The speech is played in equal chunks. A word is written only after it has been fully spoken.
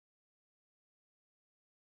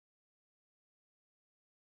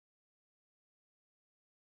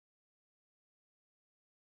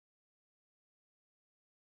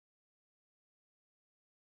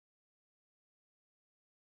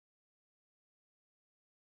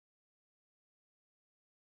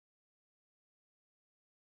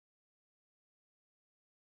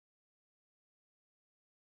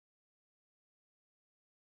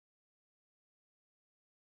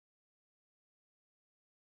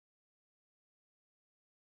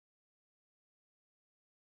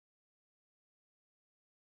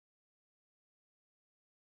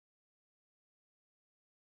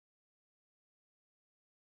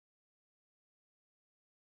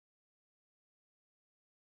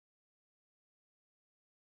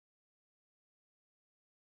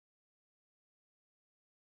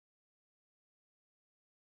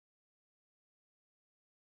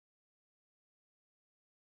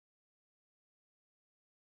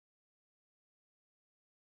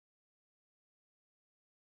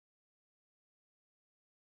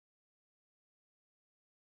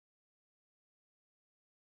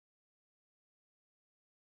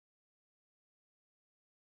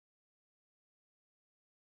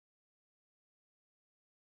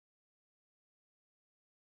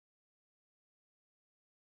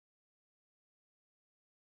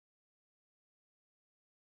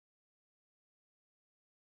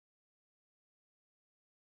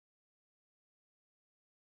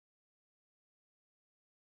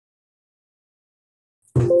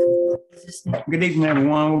Good evening,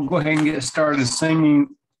 everyone. We'll go ahead and get started singing.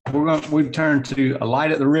 We turn to "A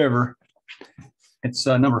Light at the River." It's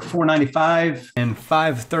number 495 and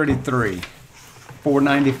 533.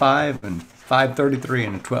 495 and 533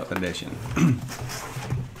 in the 12th edition.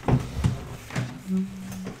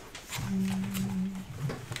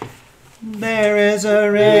 There is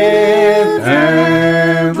a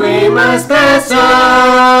river we must pass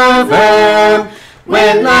over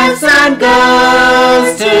when life's sun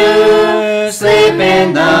goes to sleep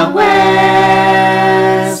in the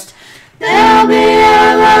west. There'll be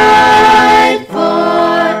a light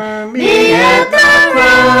for me at the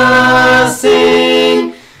crossing,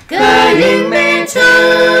 guiding me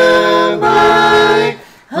to my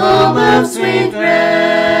home of sweet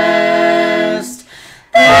rest.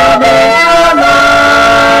 There'll be a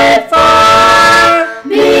light for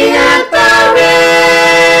me at the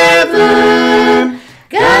river,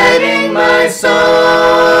 guiding my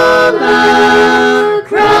soul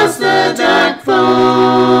across the dark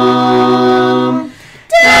foam,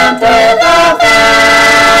 down through the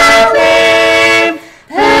valley,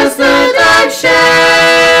 past the dark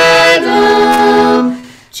shadow.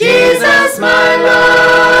 Jesus, my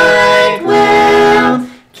light, will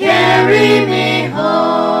carry me home.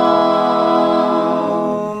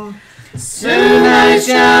 Soon I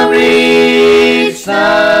shall reach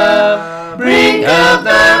the brink of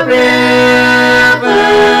the river,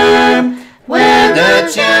 where the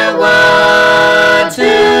chill waters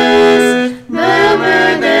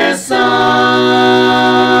murmur their song.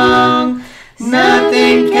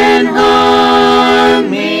 Nothing can harm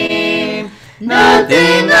me,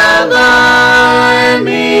 nothing alarm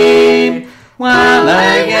me, while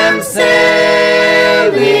I am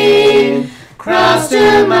sailing across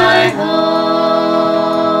to my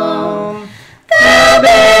home. There'll be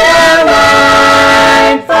a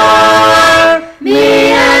light for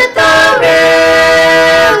me at the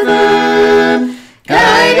river,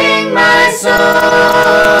 guiding my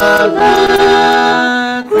soul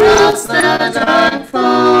across the dark foam,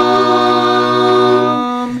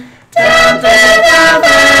 down through the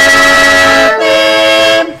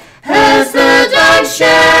valley, past the dark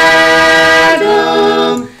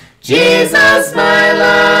shadow. Jesus, my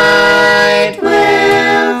light,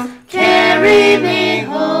 will carry me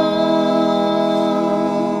home.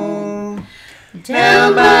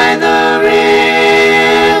 Down by the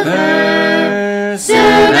river,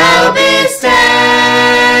 soon I'll be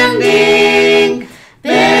standing,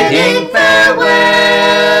 bidding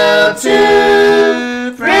farewell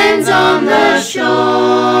to friends on the shore,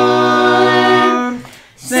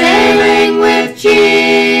 sailing with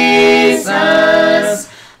Jesus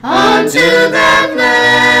onto that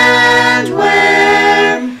land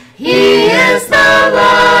where He is the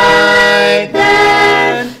light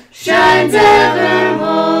that shines evermore.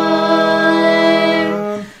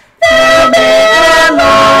 There'll be a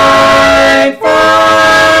light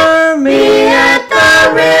for me at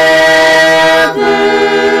the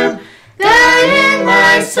river, guiding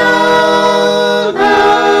my soul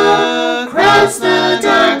across the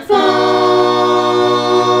dark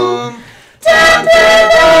foam, down through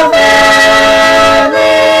the valley,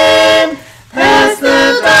 past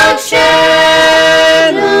the dark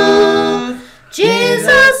shadow.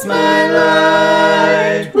 Jesus, my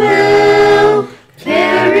light, will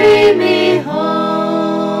carry me home.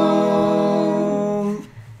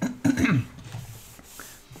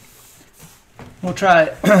 We'll try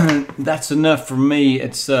That's Enough for Me.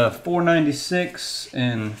 It's 496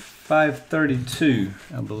 and 532,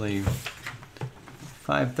 I believe.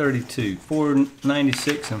 532.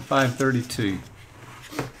 496 and 532.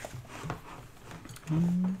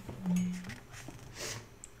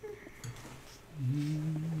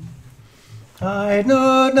 I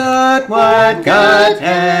know not what God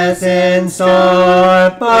has in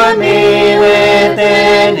store for me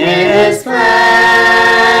within His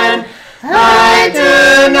plan. I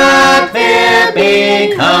do not fear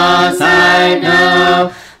because I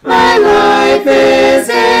know my life is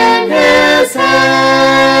in His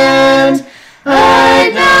hand.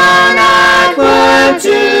 I know not what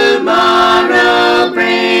tomorrow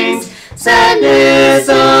brings, sadness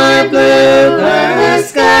or bluer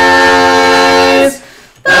skies,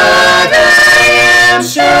 but I am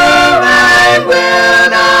sure I will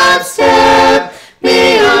not step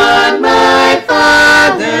beyond my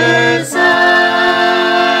Father's eyes.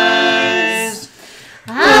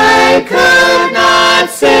 I could not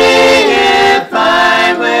say if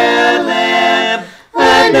I will live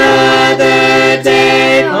another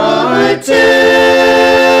day or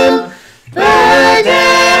two, but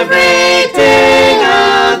every day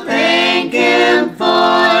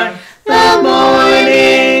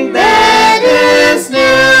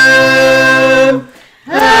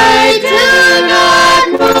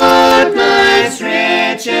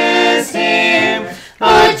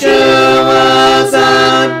or jewels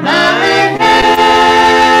on my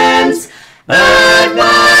hands. But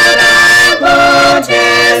what I want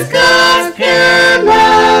is God's pure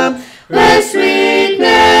love, where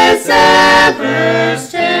sweetness ever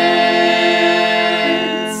stands.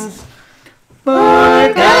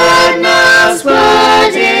 For God knows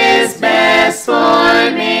what is best for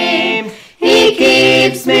me. He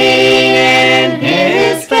keeps me in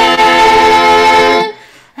His care.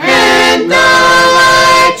 And though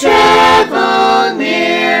I travel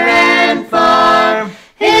near and far,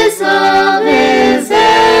 His love is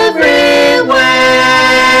everywhere.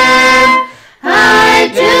 I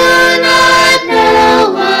do not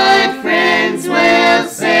know what friends will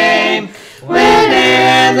say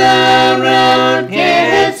when the road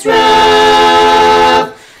gets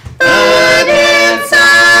rough, but it's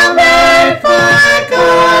all right, for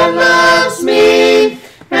God loves me,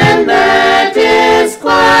 and that is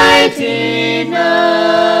quite enough.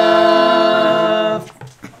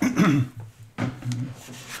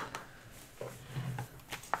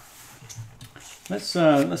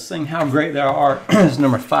 Let's sing "How Great Thou Art." It's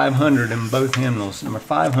number 500 in both hymnals. Number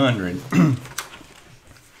 500.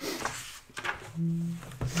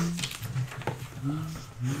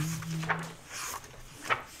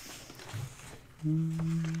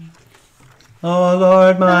 O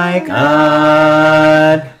Lord my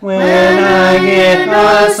God, when I get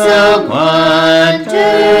lost of wonder,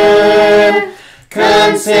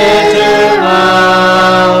 consider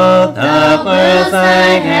all the worlds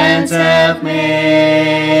thy hands have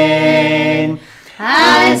made.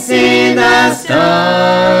 I see the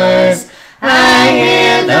stars, I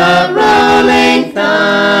hear the rolling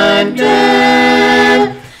thunder,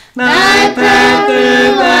 thy path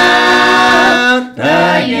throughout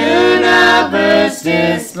the universe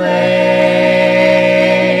displayed.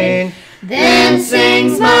 Then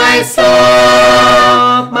sings my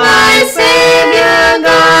soul, my Savior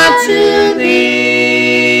God, to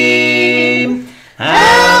thee.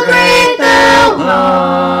 How great thou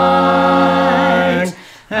art!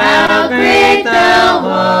 How great thou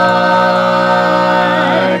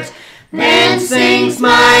art! Then sings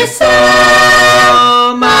my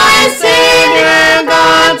soul, my Savior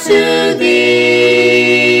God, to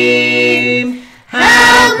thee.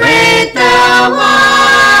 How great thou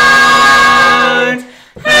art!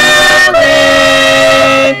 How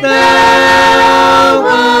great thou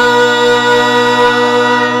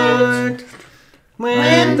art!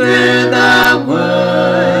 When through the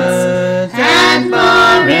woods and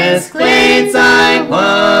forest glades I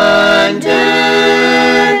wander,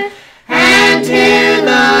 and hear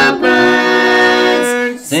the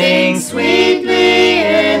birds sing sweetly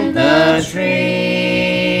in the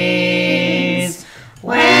trees.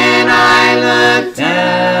 When I look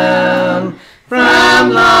down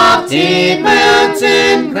from lofty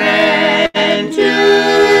mountain grandeur,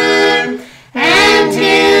 and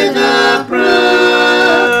hear the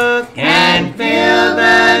brook and feel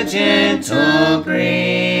the gentle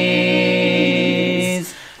breeze,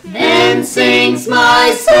 then sings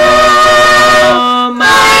my soul,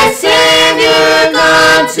 my Savior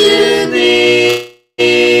God, to thee.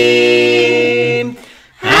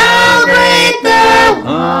 How great thou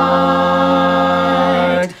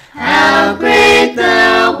art! How great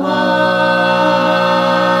thou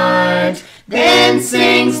art! Then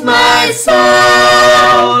sings my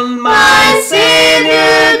soul, my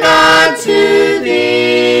Savior God, to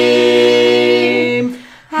thee.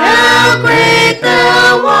 How great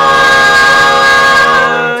thou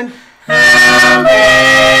art! How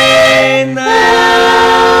great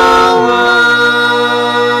thou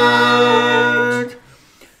art!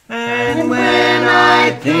 And when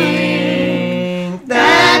I think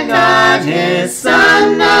that God His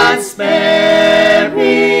Son not sparing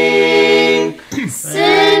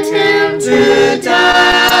sent Him to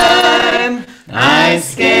die, I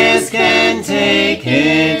scarce can take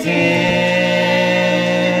it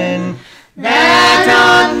in, that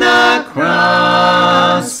on the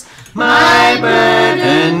cross my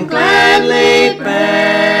burden gladly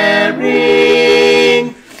bearing,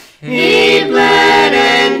 He bled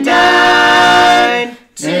and died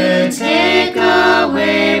to take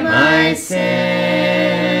away my sin.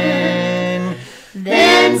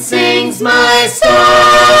 Then sings my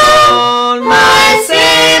soul, my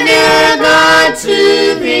Savior God,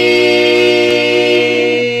 to thee.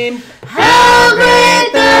 How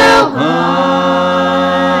great thou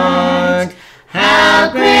art! How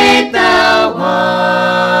great thou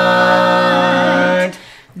art!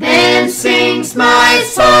 Then sings my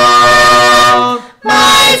soul,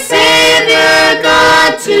 my Savior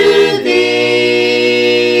God, to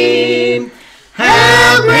thee.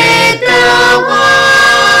 How great thou art!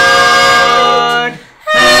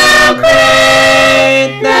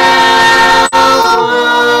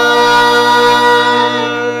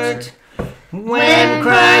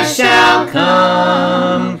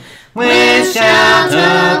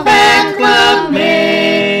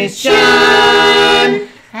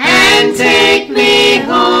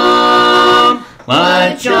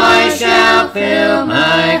 fill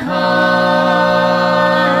my heart.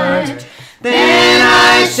 Then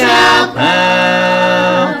I shall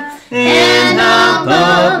bow in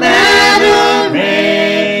humble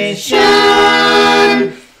adoration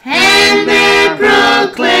and there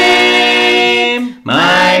proclaim,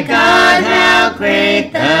 my God, how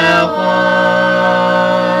great thou art.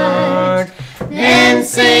 Then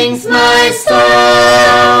sings my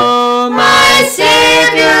soul, my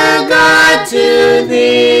Savior God, to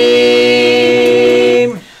thee.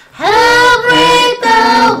 How great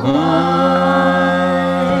thou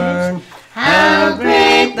art, how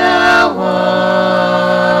great thou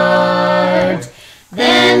art.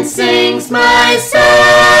 Then sings my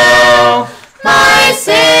soul, my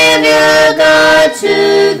Savior God,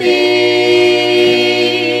 to thee.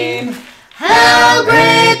 How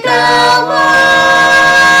great thou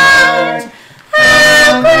art,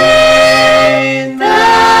 how great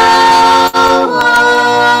thou art.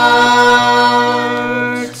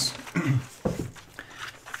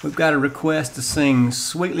 We've got a request to sing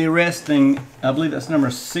Sweetly Resting. I believe that's number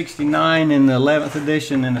 69 in the 11th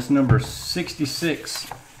edition, and it's number 66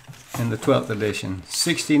 in the 12th edition.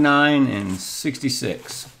 69 and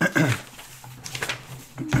 66.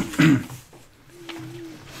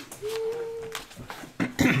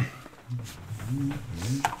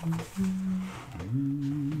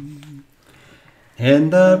 In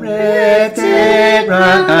the wretched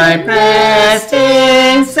rock I rest,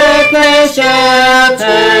 in safely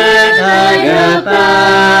sheltered I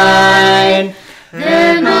abide.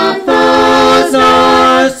 Then no foes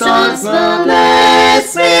or storms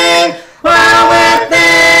molest me, while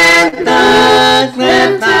within the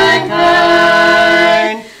cliff I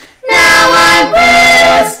hide. Now I'm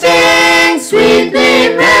resting,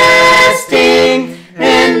 sweetly resting,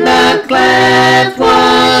 in the cleft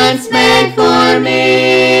once made for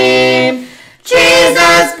me.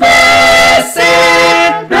 Jesus, blessed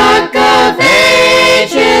Rock of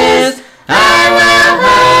Ages, I will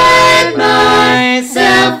hide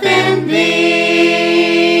myself in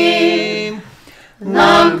thee.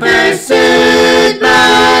 Long pursued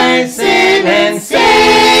by sin and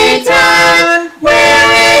Satan,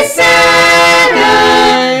 weary sad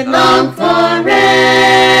I long for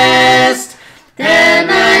rest. Then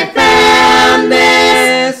I found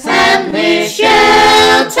this heavenly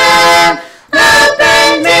shelter,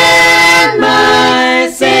 opened in my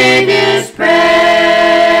Savior's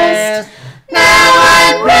breast. Now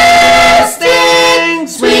I'm resting,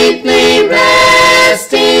 sweetly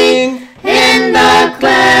resting, in the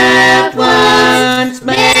cleft once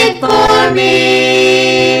made for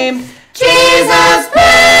me. Jesus,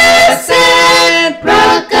 blessed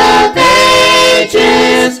Rock of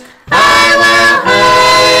Ages, I will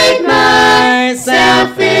hide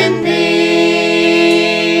myself in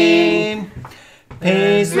thee.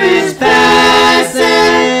 Peace which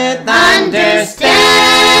passeth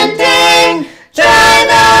understanding, joy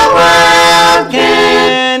the world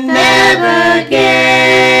can never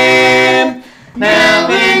give. Now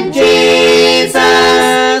in Jesus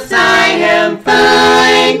I am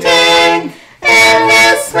finding, in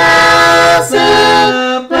His smiles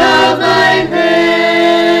of love I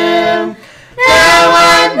live. Now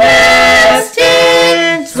I'm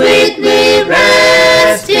resting, sweetly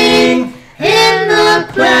resting, in the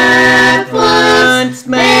cleft once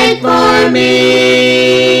made for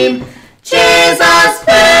me. Jesus,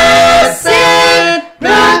 blessed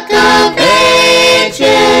Rock of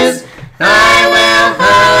Ages, I will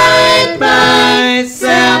hide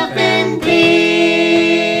myself in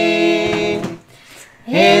thee.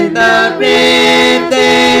 In the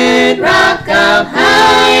riven rock of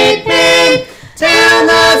hiding, till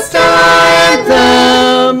the storm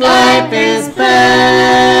of life is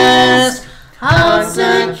past, all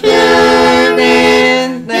secure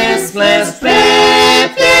in this blessed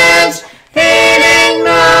refuge, heeding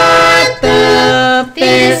not the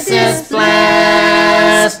fiercest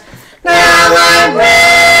blast. Now I'm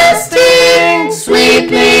resting,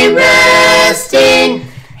 sweetly resting,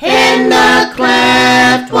 in the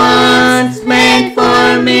cleft once made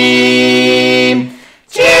for me.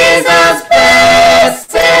 Jesus,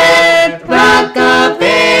 blessed Rock of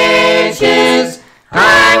Ages,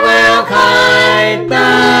 I will hide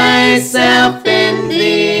myself in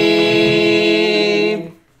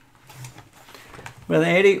thee. Brother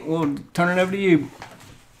Eddie, we'll turn it over to you.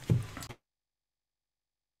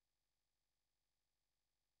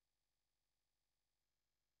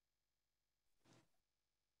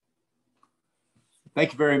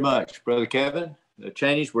 Thank you very much, Brother Kevin. The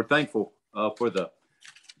Cheney's, we're thankful for the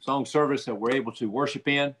song service that we're able to worship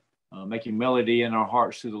in, making melody in our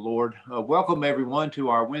hearts to the Lord. Welcome everyone to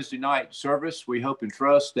our Wednesday night service. We hope and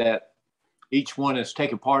trust that each one has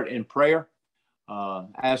taken part in prayer.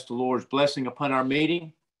 Ask the Lord's blessing upon our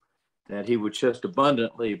meeting, that he would just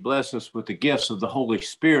abundantly bless us with the gifts of the Holy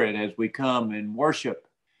Spirit as we come and worship.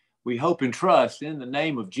 We hope and trust in the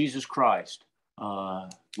name of Jesus Christ.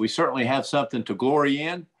 We certainly have something to glory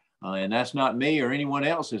in, and that's not me or anyone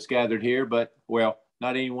else that's gathered here, but, well,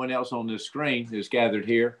 not anyone else on this screen is gathered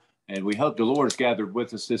here. And we hope the Lord's gathered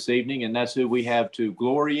with us this evening, and that's who we have to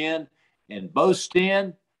glory in and boast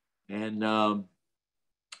in, and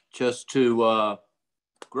just to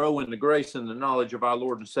grow in the grace and the knowledge of our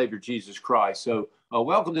Lord and Savior Jesus Christ. So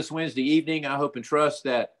welcome this Wednesday evening. I hope and trust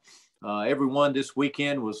that everyone this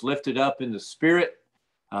weekend was lifted up in the Spirit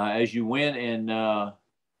as you went and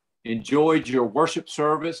enjoyed your worship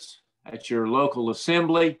service at your local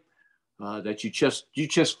assembly. That you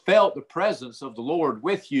just felt the presence of the Lord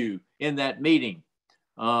with you in that meeting.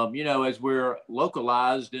 As we're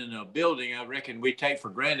localized in a building, I reckon we take for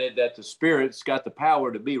granted that the Spirit's got the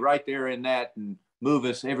power to be right there in that and move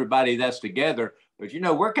us, everybody that's together. But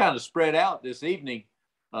we're kind of spread out this evening.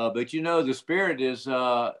 But the Spirit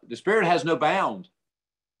has no bound.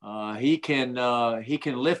 He can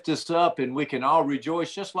lift us up, and we can all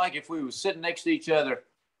rejoice, just like if we were sitting next to each other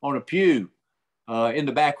on a pew. In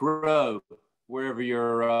the back row, wherever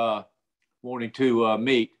you're wanting to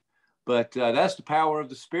meet. But that's the power of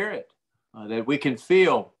the Spirit, that we can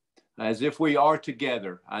feel as if we are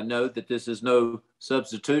together. I know that this is no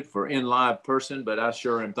substitute for in live person, but I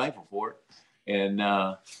sure am thankful for it. And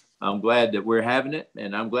I'm glad that we're having it,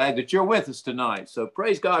 and I'm glad that you're with us tonight. So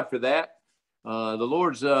praise God for that. The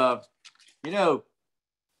Lord's,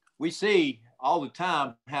 we see all the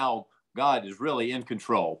time how God is really in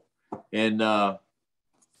control. And, I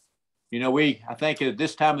think at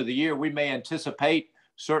this time of the year, we may anticipate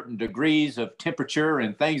certain degrees of temperature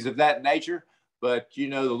and things of that nature. But, the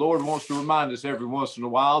Lord wants to remind us every once in a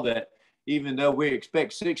while that even though we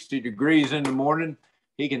expect 60 degrees in the morning,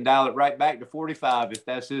 he can dial it right back to 45 if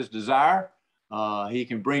that's his desire. He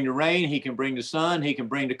can bring the rain. He can bring the sun. He can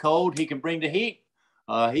bring the cold. He can bring the heat.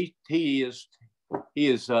 He is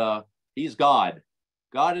God.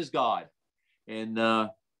 God is God. And,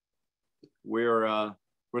 we're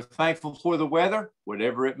thankful for the weather,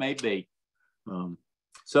 whatever it may be.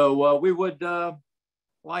 So we would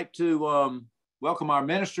like to welcome our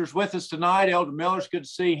ministers with us tonight. Elder Miller's good to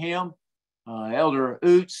see him. Elder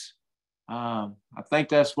Oots, I think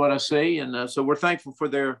that's what I see. And so we're thankful for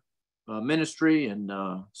their ministry and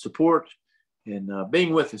support and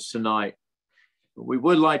being with us tonight. We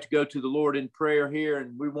would like to go to the Lord in prayer here,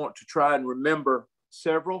 and we want to try and remember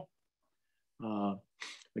several.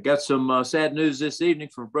 I got some sad news this evening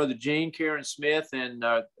from Brother Gene. Karen Smith and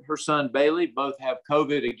her son Bailey both have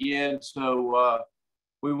COVID again. So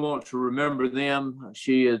we want to remember them.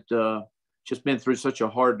 She had just been through such a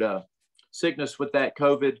hard sickness with that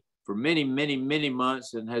COVID for many, many, many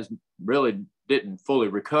months and didn't fully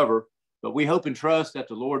recover. But we hope and trust that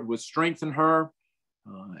the Lord would strengthen her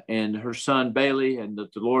and her son Bailey, and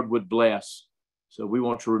that the Lord would bless. So we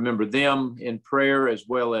want to remember them in prayer, as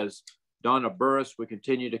well as Donna Burris. We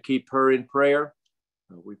continue to keep her in prayer.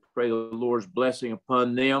 We pray the Lord's blessing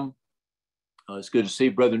upon them. It's good to see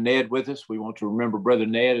Brother Ned with us. We want to remember Brother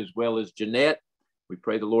Ned as well as Jeanette. We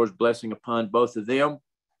pray the Lord's blessing upon both of them.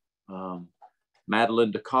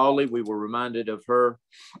 Madeline DeCauley, we were reminded of her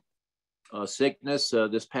sickness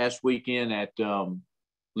this past weekend at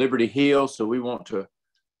Liberty Hill. So we want to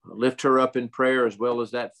lift her up in prayer, as well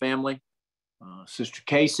as that family. Sister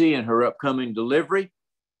Casey and her upcoming delivery.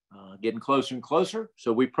 Getting closer and closer.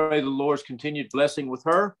 So we pray the Lord's continued blessing with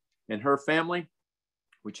her and her family.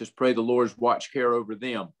 We just pray the Lord's watch care over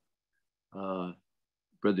them.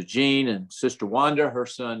 Brother Gene and Sister Wanda, her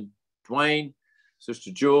son Dwayne,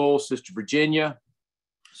 Sister Jewel, Sister Virginia,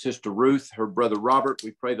 Sister Ruth, her brother Robert.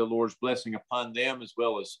 We pray the Lord's blessing upon them, as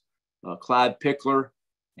well as Clyde Pickler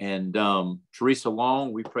and Teresa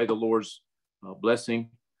Long. We pray the Lord's blessing.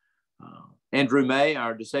 Andrew May,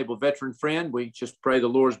 our disabled veteran friend, we just pray the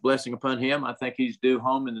Lord's blessing upon him. I think he's due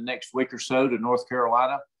home in the next week or so to North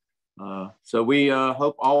Carolina. So we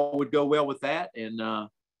hope all would go well with that, and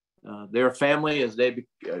their family as they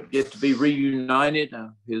get to be reunited.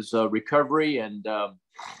 His recovery and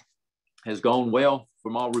has gone well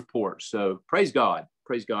from all reports. So praise God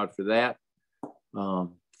for that.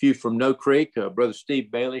 Few from No Creek, Brother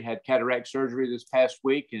Steve Bailey had cataract surgery this past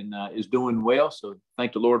week and is doing well. So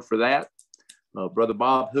thank the Lord for that. Brother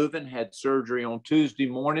Bob Hooven had surgery on Tuesday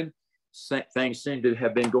morning. Things seem to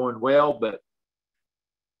have been going well, but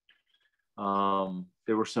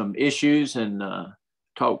there were some issues, and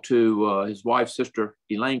talked to his wife, Sister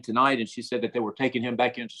Elaine, tonight, and she said that they were taking him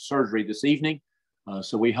back into surgery this evening.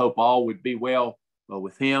 So we hope all would be well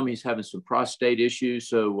with him. He's having some prostate issues.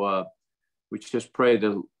 So we just pray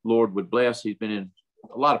the Lord would bless. He's been in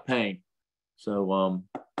a lot of pain. So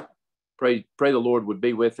pray the Lord would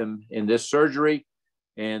be with him in this surgery,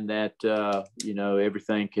 and that,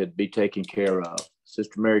 everything could be taken care of.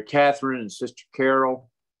 Sister Mary Catherine and Sister Carol,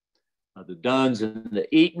 the Dunns and the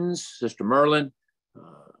Eatons, Sister Merlin,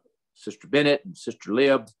 Sister Bennett and Sister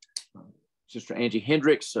Lib, Sister Angie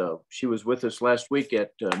Hendricks. She was with us last week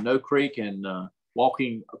at No Creek and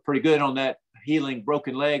walking pretty good on that healing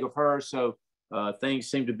broken leg of hers. So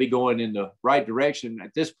things seem to be going in the right direction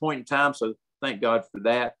at this point in time. So thank God for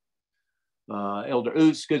that. Elder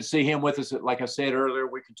Oots, good to see him with us. Like I said earlier,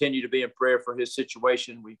 we continue to be in prayer for his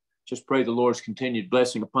situation. We just pray the Lord's continued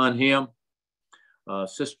blessing upon him.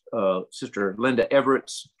 Sister Linda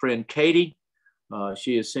Everett's friend Katie,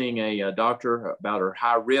 she is seeing a doctor about her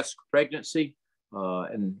high-risk pregnancy,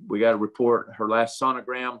 and we got to report her last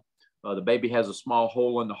sonogram. The baby has a small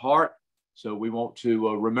hole in the heart, so we want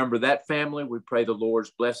to remember that family. We pray the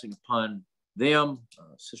Lord's blessing upon them.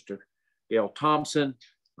 Sister Gail Thompson,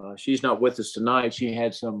 she's not with us tonight. She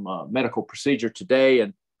had some medical procedure today,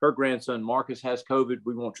 and her grandson Marcus has COVID.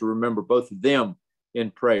 We want to remember both of them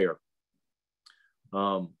in prayer.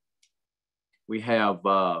 We have,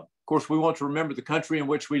 of course, we want to remember the country in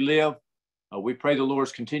which we live. We pray the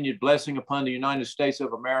Lord's continued blessing upon the United States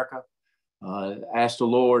of America. Ask the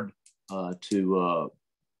Lord to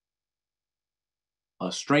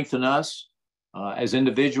strengthen us as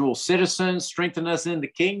individual citizens, strengthen us in the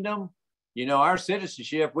kingdom. Our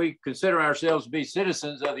citizenship, we consider ourselves to be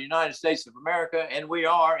citizens of the United States of America, and we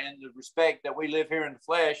are in the respect that we live here in the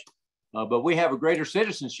flesh, but we have a greater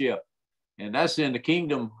citizenship. And that's in the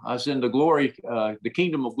kingdom, that's in the glory, the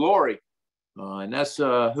kingdom of glory. And that's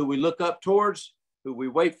who we look up towards, who we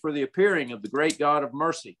wait for the appearing of the great God of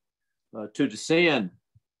mercy to descend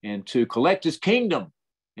and to collect his kingdom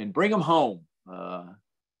and bring them home.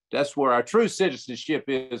 That's where our true citizenship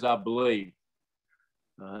is, I believe.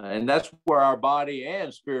 And that's where our body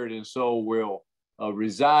and spirit and soul will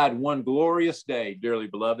reside one glorious day, dearly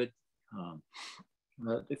beloved.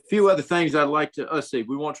 A few other things I'd like to, let's see,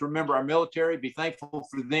 we want to remember our military, be thankful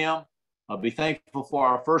for them, be thankful for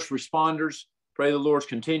our first responders, pray the Lord's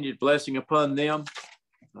continued blessing upon them.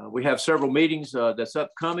 We have several meetings that's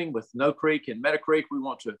upcoming with No Creek and Meadow Creek we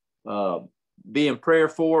want to be in prayer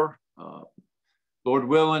for. Lord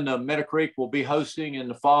willing, Meadow Creek will be hosting in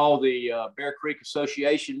the fall the Bear Creek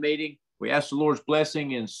Association meeting. We ask the Lord's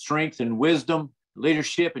blessing and strength and wisdom,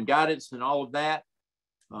 leadership and guidance and all of that.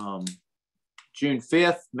 June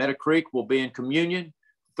 5th, Meadow Creek will be in communion,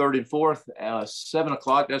 3rd and 4th, 7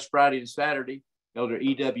 o'clock. That's Friday and Saturday. Elder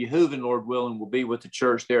E.W. Hooven, Lord willing, will be with the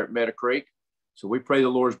church there at Meadow Creek. So we pray the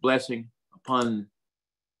Lord's blessing upon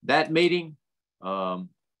that meeting. In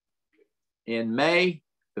May,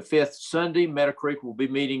 the 5th Sunday, Meadow Creek will be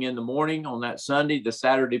meeting in the morning on that Sunday. The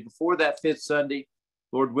Saturday before that 5th Sunday,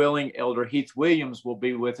 Lord willing, Elder Heath Williams will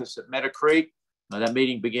be with us at Meadow Creek. That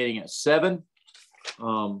meeting beginning at 7.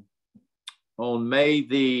 On May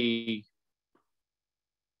the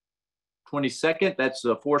 22nd, that's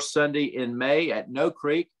the 4th Sunday in May at No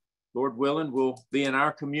Creek. Lord willing, we'll be in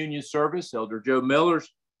our communion service. Elder Joe Millers,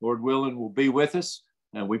 Lord willing, will be with us.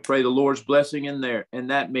 And we pray the Lord's blessing in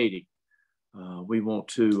that meeting. We want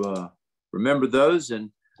to remember those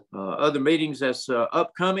and other meetings that's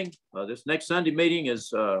upcoming. This next Sunday meeting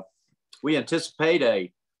is, we anticipate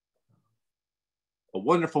a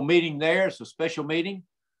wonderful meeting there. It's a special meeting.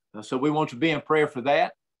 So we want to be in prayer for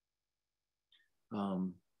that.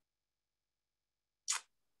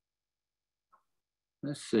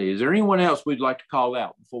 Let's see. Is there anyone else we'd like to call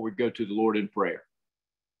out before we go to the Lord in prayer?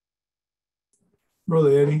 Brother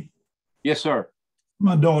Eddie? Yes, sir.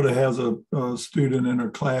 My daughter has a student in her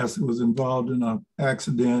class that was involved in an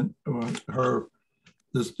accident.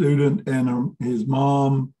 The student and his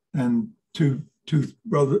mom and two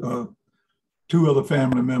other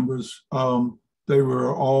family members. They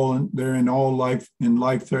were they're in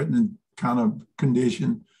life-threatening kind of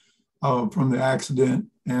condition from the accident.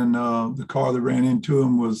 And the car that ran into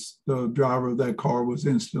him the driver of that car was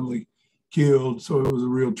instantly killed. So it was a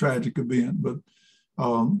real tragic event, but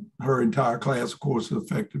her entire class, of course, is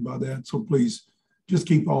affected by that. So please just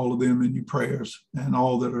keep all of them in your prayers and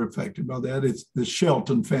all that are affected by that. It's the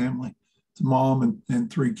Shelton family. It's a mom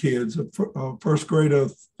and 3 kids, a first grader,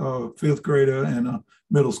 fifth grader, and a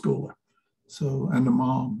middle schooler. So, and the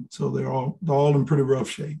mom. So they're all in pretty rough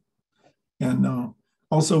shape. And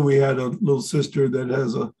also we had a little sister that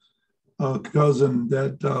has a cousin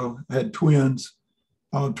that had twins,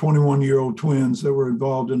 21-year-old twins that were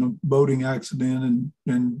involved in a boating accident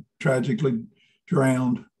and tragically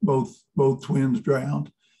drowned. Both twins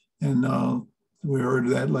drowned, and we heard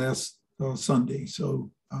of that last Sunday.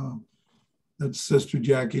 So that's Sister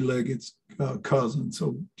Jackie Leggett's cousin.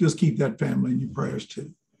 So just keep that family in your prayers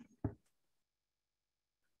too.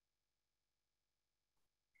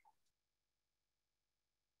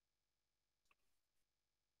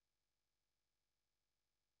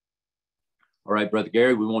 All right, Brother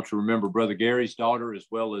Gary, we want to remember Brother Gary's daughter as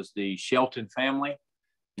well as the Shelton family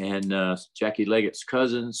and Jackie Leggett's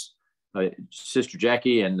cousins, Sister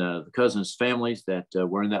Jackie and the cousins' families that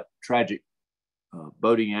were in that tragic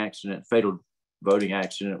fatal boating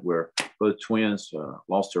accident where both twins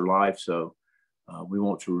lost their life. So we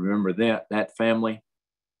want to remember that family.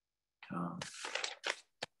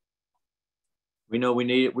 We know we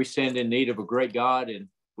need it. We stand in need of a great God, and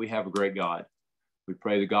we have a great God. We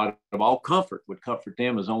pray the God of all comfort would comfort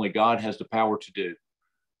them as only God has the power to do.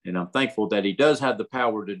 And I'm thankful that he does have the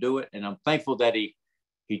power to do it. And I'm thankful that he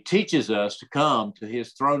teaches us to come to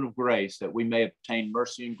his throne of grace that we may obtain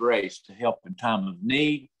mercy and grace to help in time of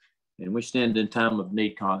need. And we stand in time of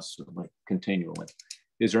need constantly, continually.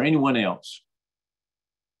 Is there anyone else?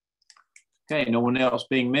 Okay, no one else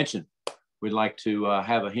being mentioned. We'd like to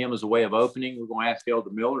have a hymn as a way of opening. We're going to ask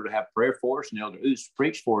Elder Miller to have prayer for us and Elder Oos to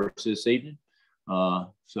preach for us this evening.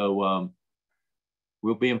 So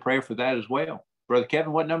we'll be in prayer for that as well. Brother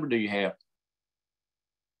Kevin, what number do you have?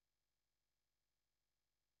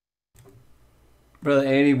 Brother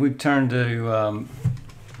Eddie, we've turned to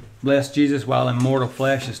Bless Jesus While in Mortal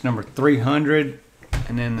Flesh. It's number 300.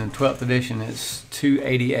 And then the 12th edition is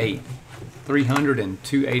 288. 300 and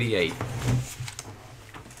 288.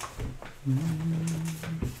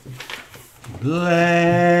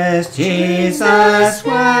 Bless Jesus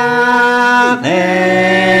while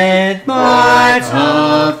in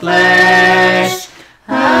mortal flesh,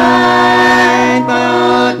 I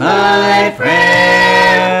put my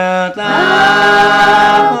frail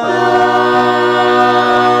love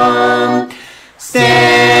on.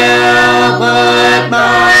 Still put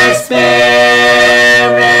my spirit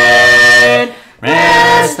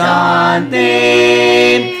rest on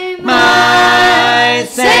thee, my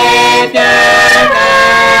Savior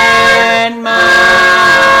and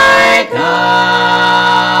my God.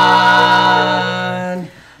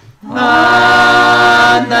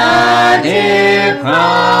 On the dear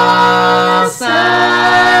cross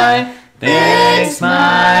I fix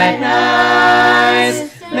mine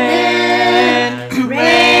eyes, then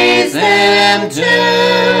raise them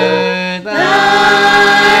to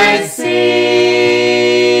thy seat,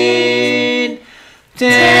 till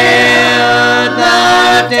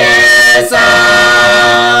the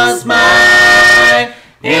dissolves my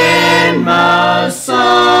inmost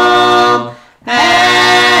soul,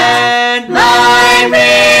 and thy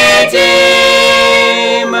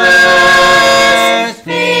Redeemer's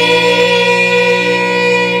feet.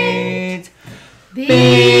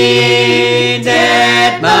 Be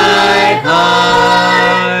dead my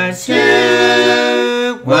heart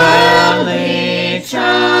to worldly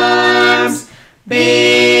charms,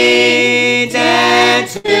 be dead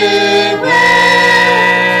to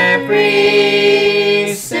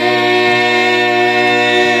every sin,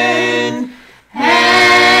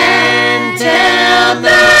 and till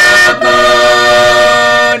the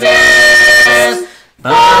bodies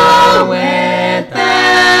fall without,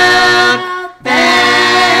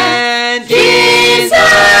 then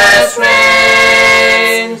Jesus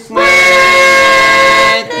reigns within.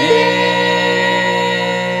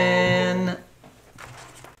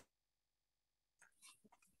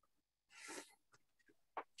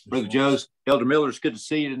 Brother Joe's, Elder Miller, it's good to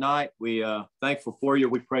see you tonight. We thankful for you.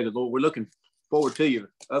 We pray the Lord. We're looking forward to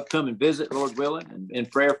your upcoming visit, Lord willing, and in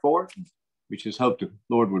prayer for it. We just hope the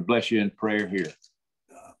Lord would bless you in prayer here.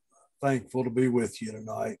 Thankful to be with you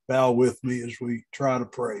tonight. Bow with me as we try to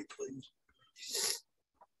pray, please.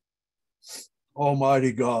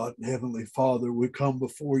 Almighty God, Heavenly Father, we come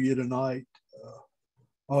before you tonight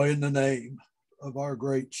in the name of our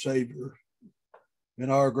great Savior and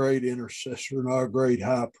our great intercessor and our great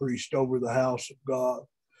high priest over the house of God.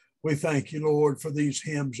 We thank you, Lord, for these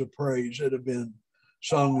hymns of praise that have been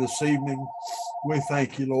sung this evening. We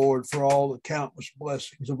thank you, Lord, for all the countless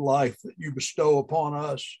blessings of life that you bestow upon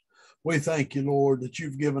us. We thank you, Lord, that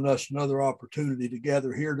you've given us another opportunity to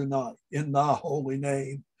gather here tonight in thy holy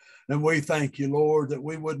name. And we thank you, Lord, that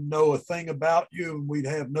we wouldn't know a thing about you and we'd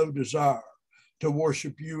have no desire to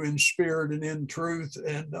worship you in spirit and in truth.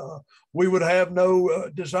 And we would have no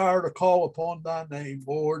desire to call upon thy name,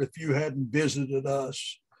 Lord, if you hadn't visited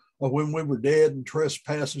us when we were dead in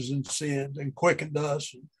trespasses and sins, and quickened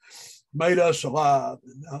us and made us alive,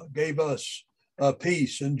 and gave us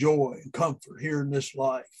peace and joy and comfort here in this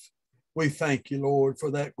life. We thank you, Lord,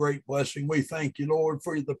 for that great blessing. We thank you, Lord,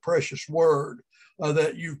 for the precious word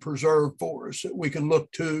that you preserved for us, that we can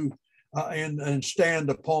look to and stand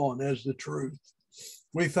upon as the truth.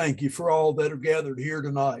 We thank you for all that are gathered here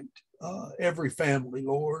tonight, every family,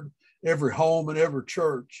 Lord, every home and every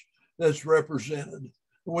church that's represented.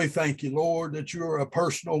 We thank you, Lord, that you're a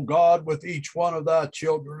personal God with each one of thy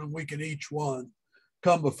children, and we can each one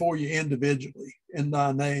come before you individually in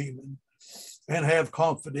thy name and have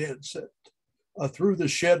confidence that through the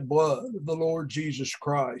shed blood of the Lord Jesus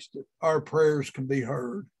Christ, that our prayers can be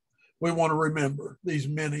heard. We want to remember these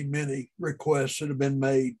many, many requests that have been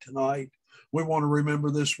made tonight. We want to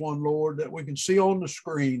remember this one, Lord, that we can see on the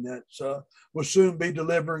screen that will soon be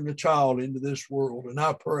delivering a child into this world. And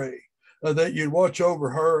I pray that you watch over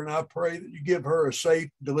her, and I pray that you give her a safe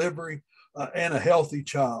delivery and a healthy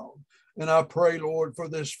child. And I pray, Lord, for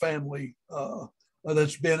this family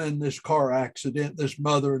that's been in this car accident, this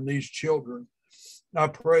mother and these children. I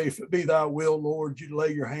pray, if it be thy will, Lord, you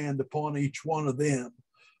lay your hand upon each one of them,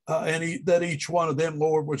 and that each one of them,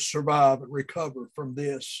 Lord, would survive and recover from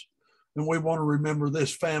this. And we want to remember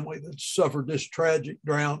this family that suffered this tragic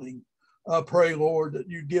drowning. I pray, Lord, that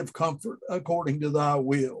you give comfort according to thy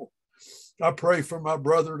will. I pray for my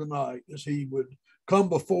brother tonight as he would come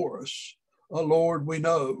before us. Lord, we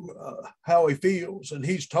know how he feels, and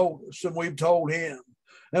he's told us, and we've told him.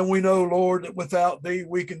 And we know, Lord, that without thee,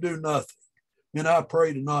 we can do nothing. And I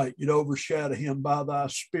pray tonight you'd overshadow him by thy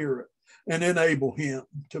Spirit and enable him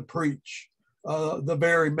to preach the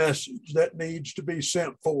very message that needs to be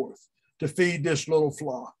sent forth to feed this little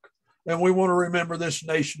flock. And we want to remember this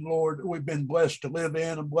nation, Lord, that we've been blessed to live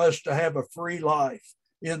in and blessed to have a free life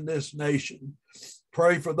in this nation.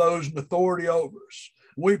 Pray for those in authority over us.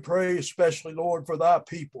 We pray especially, Lord, for thy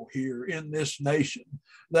people here in this nation,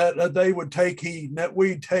 that they would take heed, and that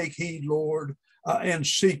we'd take heed, Lord, and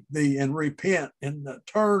seek thee and repent and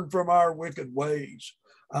turn from our wicked ways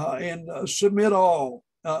and submit all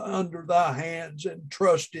under thy hands and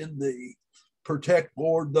trust in thee. Protect,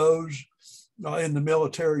 Lord, those in the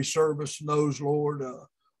military service and those, Lord,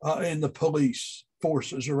 in the police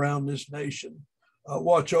forces around this nation.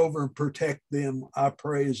 Watch over and protect them, I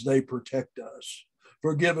pray, as they protect us.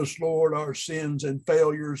 Forgive us, Lord, our sins and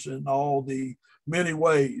failures and all the many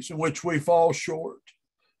ways in which we fall short.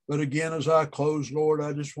 But again, as I close, Lord,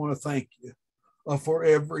 I just want to thank you for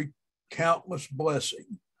every countless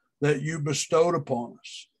blessing that you bestowed upon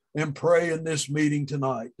us, and pray in this meeting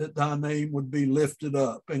tonight that thy name would be lifted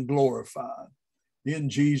up and glorified. In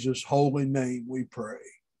Jesus' holy name we pray.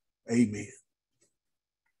 Amen.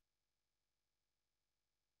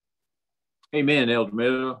 Amen, Elder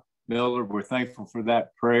Miller. We're thankful for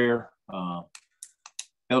that prayer.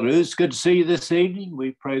 Elder, it's good to see you this evening.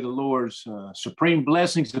 We pray the Lord's supreme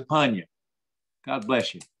blessings upon you. God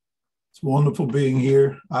bless you. It's wonderful being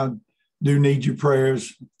here. I do need your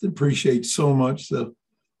prayers. Appreciate so much the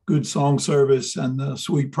good song service and the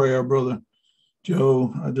sweet prayer, Brother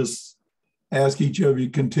Joe. I just ask each of you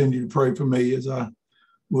to continue to pray for me as I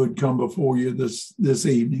would come before you this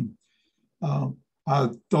evening. I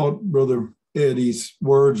thought Brother Eddie's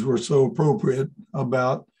words were so appropriate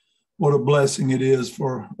about what a blessing it is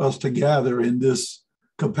for us to gather in this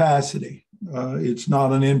capacity. It's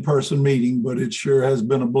not an in-person meeting, but it sure has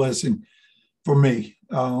been a blessing for me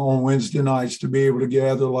on Wednesday nights to be able to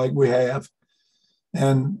gather like we have.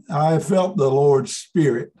 And I felt the Lord's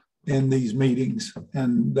Spirit in these meetings,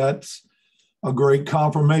 and that's a great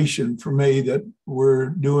confirmation for me that we're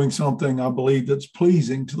doing something I believe that's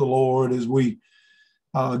pleasing to the Lord as we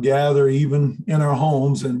gather even in our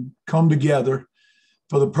homes and come together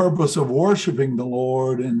for the purpose of worshiping the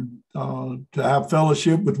Lord and to have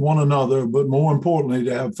fellowship with one another, but more importantly,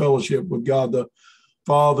 to have fellowship with God the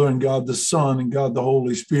Father and God the Son and God the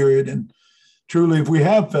Holy Spirit. And truly, if we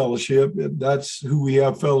have fellowship, that's who we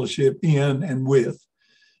have fellowship in and with.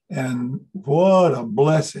 And what a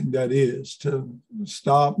blessing that is to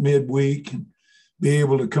stop midweek and be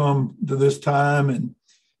able to come to this time. And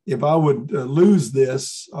if I would lose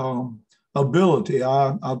this ability,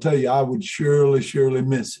 I'll tell you, I would surely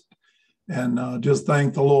miss it. And just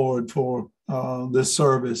thank the Lord for this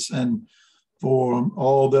service and for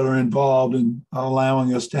all that are involved in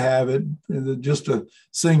allowing us to have it, and just to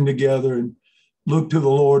sing together and look to the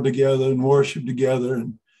Lord together and worship together.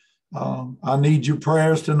 And I need your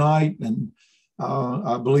prayers tonight, and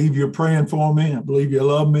I believe you're praying for me. I believe you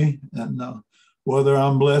love me, and whether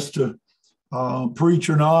I'm blessed to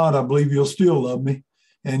preach or not, I believe you'll still love me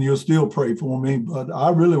and you'll still pray for me. But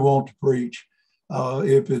I really want to preach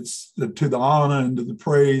if it's to the honor and to the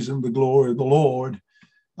praise and the glory of the Lord.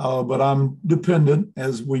 but I'm dependent,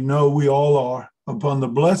 as we know we all are, upon the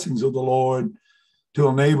blessings of the Lord to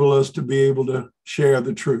enable us to be able to share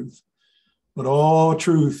the truth. But all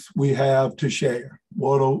truth we have to share.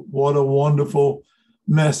 What a wonderful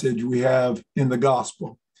message we have in the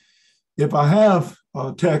gospel. If I have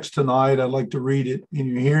a text tonight, I'd like to read it in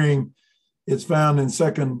your hearing. It's found in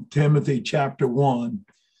 2 Timothy chapter 1.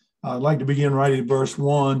 I'd like to begin right at verse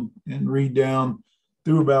 1 and read down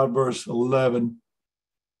through about verse 11.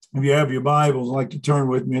 If you have your Bibles, I'd like to turn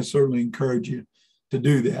with me. I certainly encourage you to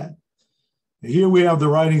do that. Here we have the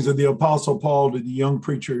writings of the Apostle Paul to the young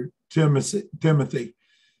preacher Timothy.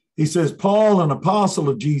 He says, Paul, an apostle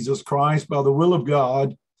of Jesus Christ, by the will of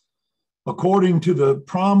God, according to the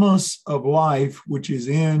promise of life which is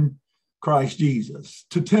in Christ Jesus,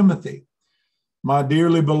 to Timothy, my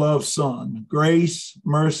dearly beloved son, grace,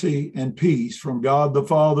 mercy, and peace from God the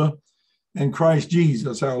Father and Christ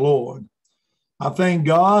Jesus our Lord. I thank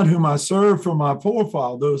God, whom I serve from my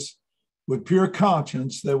forefathers with pure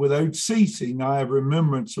conscience, that without ceasing I have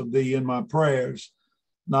remembrance of thee in my prayers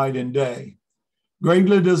night and day,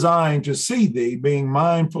 greatly desiring to see thee, being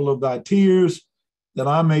mindful of thy tears, that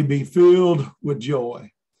I may be filled with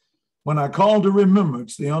joy. When I call to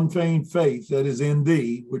remembrance the unfeigned faith that is in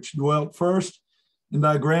thee, which dwelt first in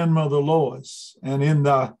thy grandmother Lois, and in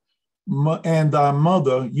thy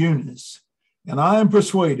mother Eunice, and I am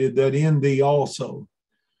persuaded that in thee also.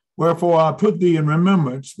 Wherefore I put thee in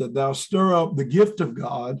remembrance, that thou stir up the gift of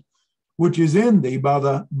God, which is in thee by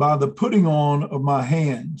the putting on of my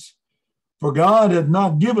hands. For God hath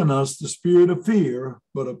not given us the spirit of fear,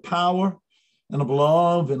 but of power and of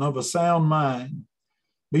love and of a sound mind.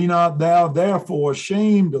 Be not thou therefore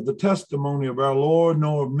ashamed of the testimony of our Lord,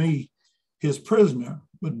 nor of me, his prisoner,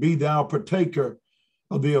 but be thou partaker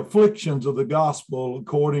of the afflictions of the gospel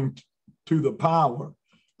according to the power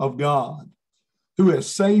of God, who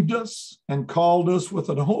has saved us and called us with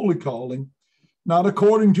an holy calling, not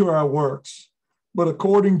according to our works, but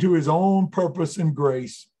according to his own purpose and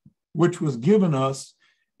grace, which was given us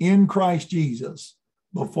in Christ Jesus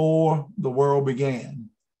before the world began,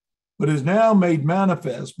 but is now made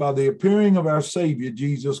manifest by the appearing of our Savior,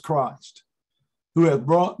 Jesus Christ, who hath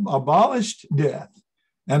abolished death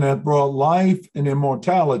and hath brought life and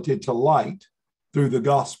immortality to light through the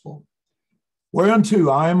gospel, whereunto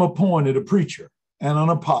I am appointed a preacher and an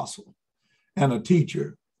apostle and a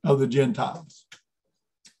teacher of the Gentiles.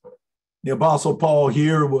 The Apostle Paul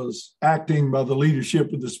here was acting by the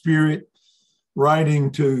leadership of the Spirit,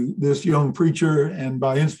 writing to this young preacher, and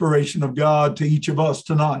by inspiration of God to each of us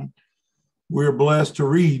tonight. We're blessed to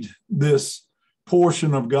read this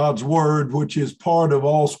portion of God's word, which is part of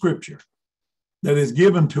all scripture, that is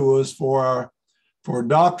given to us for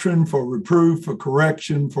doctrine, for reproof, for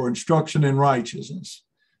correction, for instruction in righteousness,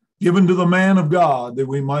 given to the man of God, that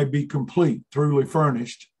we might be complete, truly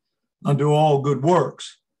furnished unto all good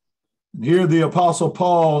works. And here the Apostle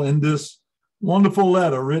Paul, in this wonderful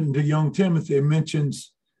letter written to young Timothy,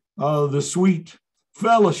 mentions the sweet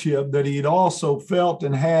fellowship that he had also felt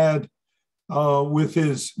and had with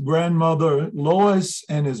his grandmother Lois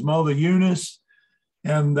and his mother Eunice.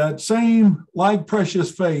 And that same like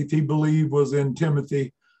precious faith he believed was in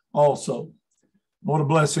Timothy also. What a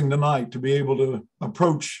blessing tonight to be able to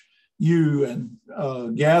approach you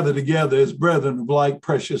and gather together as brethren of like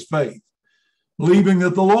precious faith, believing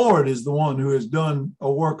that the Lord is the one who has done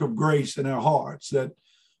a work of grace in our hearts, that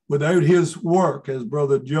without his work, as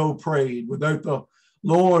Brother Joe prayed, without the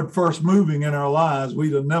Lord first moving in our lives,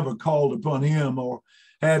 we'd have never called upon him or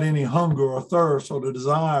had any hunger or thirst or the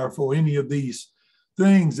desire for any of these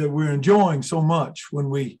things that we're enjoying so much when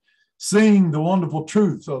we sing the wonderful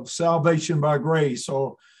truth of salvation by grace,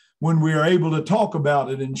 or when we are able to talk about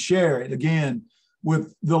it and share it again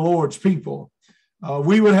with the Lord's people.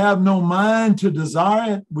 We would have no mind to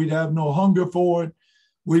desire it. We'd have no hunger for it.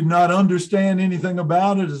 We'd not understand anything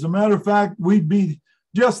about it. As a matter of fact, we'd be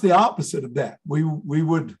just the opposite of that. We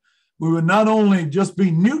would not only just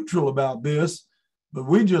be neutral about this, but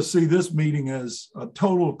we just see this meeting as a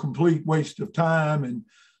total, complete waste of time and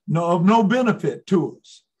of no benefit to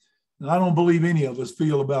us. And I don't believe any of us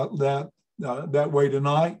feel about that way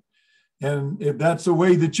tonight. And if that's the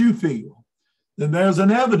way that you feel, then there's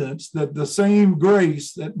an evidence that the same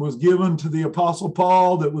grace that was given to the Apostle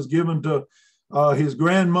Paul, that was given to his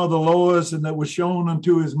grandmother Lois, and that was shown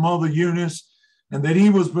unto his mother Eunice, and that he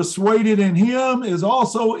was persuaded in him, is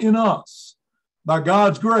also in us. By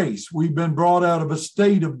God's grace, we've been brought out of a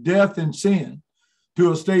state of death and sin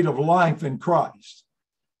to a state of life in Christ.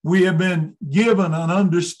 We have been given an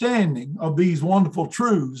understanding of these wonderful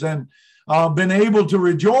truths and been able to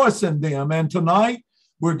rejoice in them. And tonight,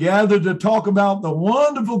 We're gathered to talk about the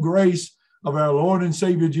wonderful grace of our Lord and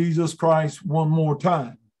Savior Jesus Christ one more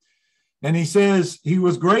time. And he says, he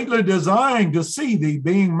was greatly desiring to see thee,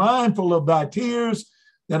 being mindful of thy tears,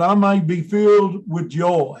 that I might be filled with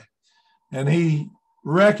joy. And he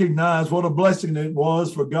recognized what a blessing it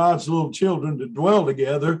was for God's little children to dwell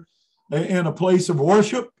together in a place of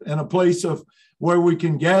worship and a place of where we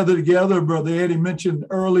can gather together. Brother Eddie mentioned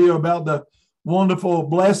earlier about the wonderful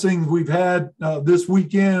blessings we've had this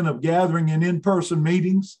weekend of gathering in-person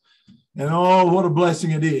meetings. And oh, what a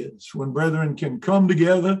blessing it is when brethren can come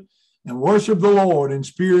together and worship the Lord in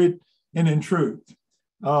spirit and in truth.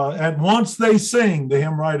 At once they sing, the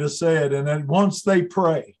hymn writer said, and at once they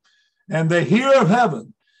pray, and they hear of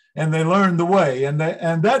heaven, and they learn the way. And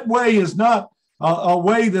that way is not a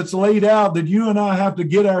way that's laid out that you and I have to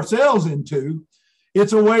get ourselves into.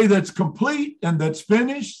 It's a way that's complete and that's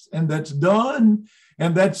finished and that's done.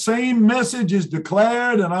 And that same message is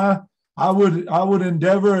declared. And I would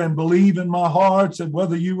endeavor and believe in my heart that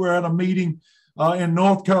whether you were at a meeting in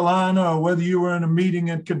North Carolina, or whether you were in a meeting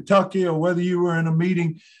in Kentucky, or whether you were in a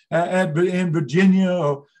meeting in Virginia,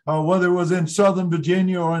 or whether it was in Southern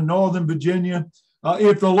Virginia or in Northern Virginia,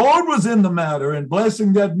 if the Lord was in the matter and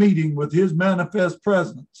blessing that meeting with his manifest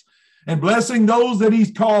presence and blessing those that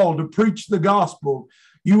he's called to preach the gospel,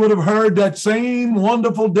 you would have heard that same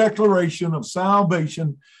wonderful declaration of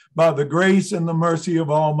salvation by the grace and the mercy of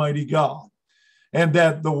Almighty God. And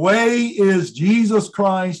that the way is Jesus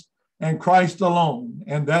Christ and Christ alone.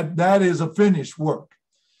 And that is a finished work.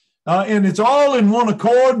 And it's all in one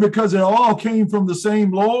accord because it all came from the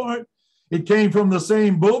same Lord. It came from the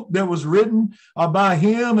same book that was written by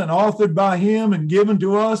him and authored by him and given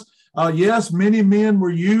to us. Yes, many men were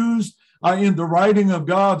used in the writing of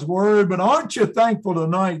God's word, but aren't you thankful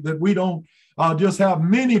tonight that we don't just have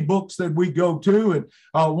many books that we go to, and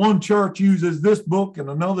one church uses this book and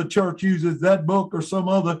another church uses that book or some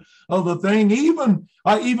other thing. Even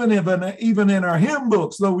in our hymn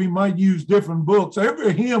books, though we might use different books,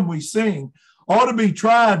 every hymn we sing ought to be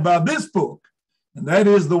tried by this book, and that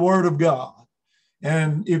is the Word of God.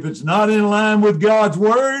 And if it's not in line with God's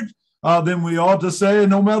Word, then we ought to say,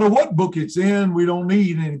 no matter what book it's in, we don't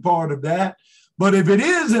need any part of that. But if it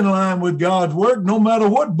is in line with God's word, no matter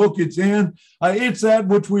what book it's in, it's that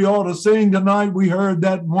which we ought to sing tonight. We heard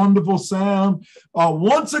that wonderful sound.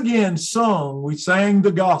 Once again sung, we sang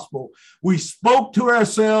the gospel. We spoke to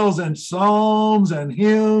ourselves in psalms and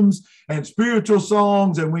hymns and spiritual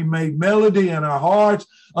songs, and we made melody in our hearts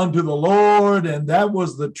unto the Lord. And that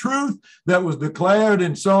was the truth that was declared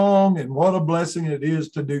in song. And what a blessing it is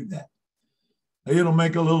to do that. It'll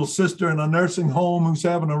make a little sister in a nursing home who's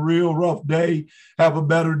having a real rough day have a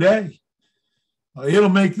better day. It'll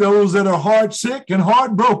make those that are heart sick and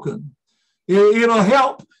heartbroken. It'll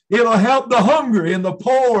help the hungry and the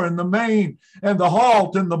poor and the maimed and the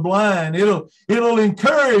halt and the blind. It'll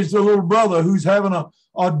encourage the little brother who's having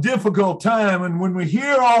a difficult time. And when we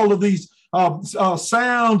hear all of these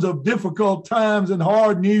sounds of difficult times and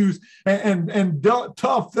hard news and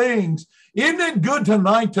tough things, isn't it good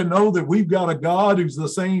tonight to know that we've got a God who's the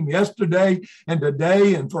same yesterday and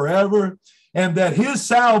today and forever, and that his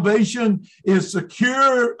salvation is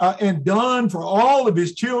secure and done for all of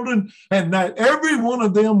his children, and that every one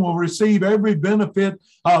of them will receive every benefit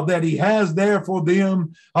that he has there for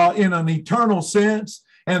them in an eternal sense,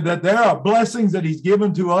 and that there are blessings that he's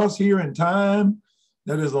given to us here in time,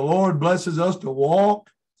 that as the Lord blesses us to walk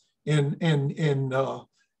in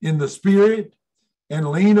the Spirit, and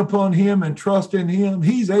lean upon him and trust in him,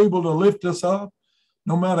 he's able to lift us up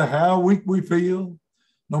no matter how weak we feel,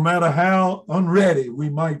 no matter how unready we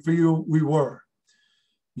might feel we were.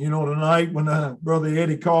 You know, tonight when Brother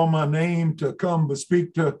Eddie called my name to come to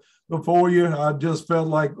speak before you, I just felt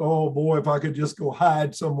like, oh boy, if I could just go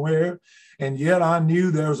hide somewhere. And yet I knew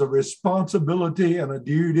there's a responsibility and a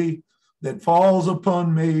duty that falls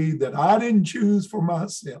upon me that I didn't choose for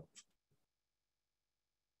myself.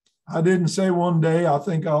 I didn't say one day, I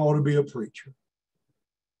think I ought to be a preacher.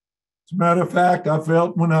 As a matter of fact, I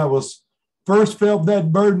felt when I first felt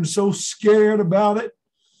that burden, so scared about it.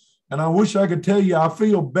 And I wish I could tell you I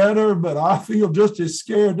feel better, but I feel just as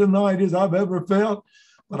scared tonight as I've ever felt.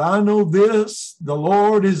 But I know this, the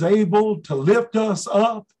Lord is able to lift us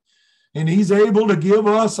up, and he's able to give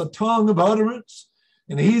us a tongue of utterance.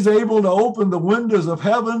 And he's able to open the windows of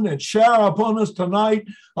heaven and shower upon us tonight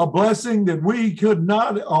a blessing that we could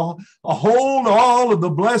not hold all of the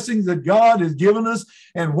blessings that God has given us.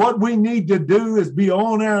 And what we need to do is be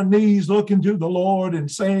on our knees looking to the Lord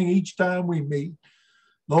and saying each time we meet,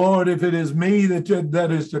 Lord, if it is me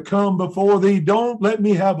that is to come before thee, don't let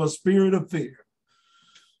me have a spirit of fear.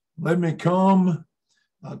 Let me come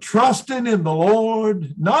trusting in the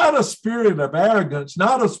Lord, not a spirit of arrogance,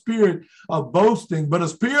 not a spirit of boasting, but a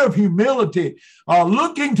spirit of humility,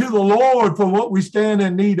 looking to the Lord for what we stand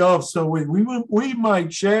in need of, so we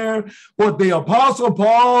might share what the Apostle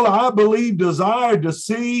Paul, I believe, desired to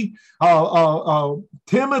see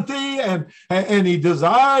Timothy, and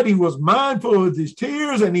he was mindful of his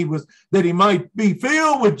tears, and that he might be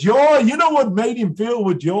filled with joy. You know what made him filled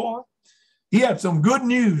with joy? He had some good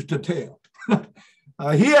news to tell.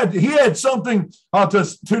 He had something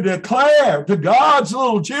to declare to God's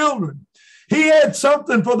little children. He had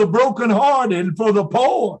something for the brokenhearted and for the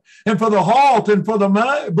poor and for the halt and for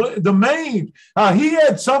the maimed. He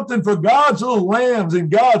had something for God's little lambs and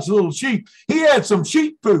God's little sheep. He had some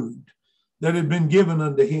sheep food that had been given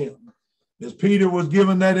unto him. As Peter was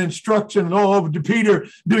given that instruction, Lord, to Peter,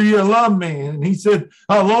 do you love me? And he said,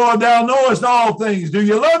 Lord, thou knowest all things. Do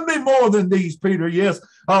you love me more than these, Peter? Yes.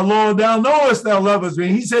 Lord, thou knowest thou lovest me.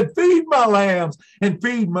 He said, feed my lambs and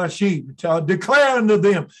feed my sheep, declare unto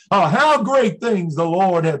them how great things the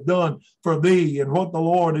Lord hath done for thee and what the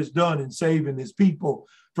Lord has done in saving his people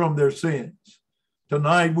from their sins.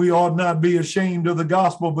 Tonight, we ought not be ashamed of the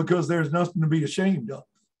gospel, because there's nothing to be ashamed of.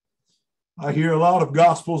 I hear a lot of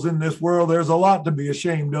gospels in this world. There's a lot to be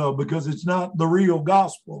ashamed of, because it's not the real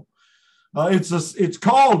gospel. It's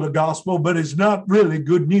called a gospel, but it's not really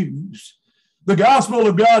good news. The gospel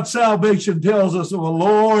of God's salvation tells us of a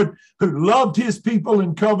Lord who loved his people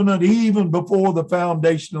in covenant even before the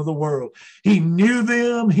foundation of the world. He knew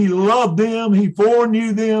them, he loved them, he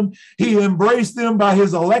foreknew them, he embraced them by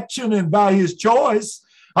his election and by his choice.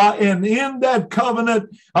 And in that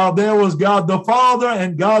covenant, there was God the Father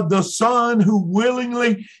and God the Son, who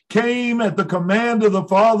willingly came at the command of the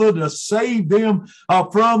Father to save them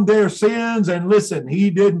from their sins. And listen,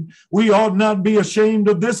 we ought not be ashamed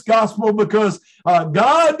of this gospel, because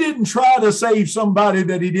God didn't try to save somebody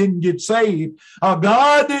that he didn't get saved.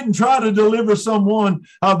 God didn't try to deliver someone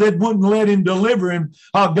that wouldn't let him deliver him.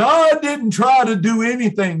 God didn't try to do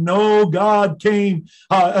anything. No, God came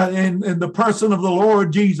in the person of the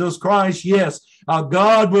Lord Jesus Christ. Yes,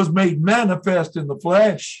 God was made manifest in the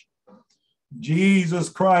flesh. Jesus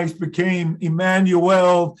Christ became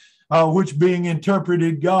Emmanuel, which being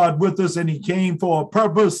interpreted God with us, and he came for a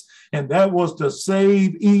purpose, and that was to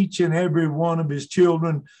save each and every one of his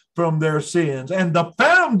children from their sins. And the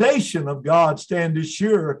foundation of God standeth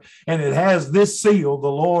sure, and it has this seal: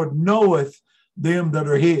 the Lord knoweth them that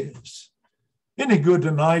are his. Isn't it good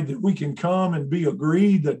tonight that we can come and be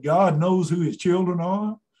agreed that God knows who his children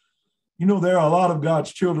are? You know, there are a lot of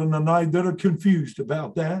God's children tonight that are confused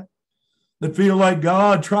about that feel like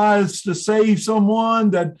God tries to save someone,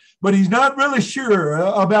 but he's not really sure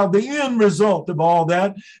about the end result of all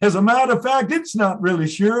that. As a matter of fact, it's not really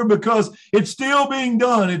sure, because it's still being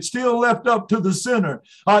done. It's still left up to the sinner.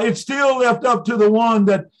 It's still left up to the one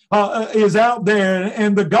that is out there,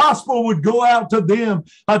 and the gospel would go out to them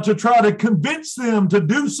to try to convince them to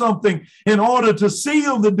do something in order to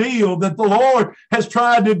seal the deal that the Lord has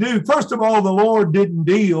tried to do. First of all, the Lord didn't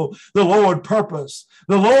deal, the Lord purposed.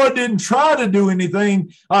 The Lord didn't try to do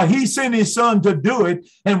anything. He sent his son to do it.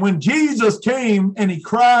 And when Jesus came and he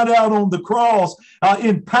cried out on the cross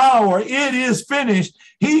in power, "It is finished,"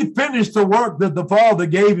 he finished the work that the Father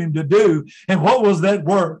gave him to do. And what was that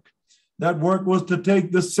work? That work was to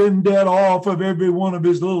take the sin debt off of every one of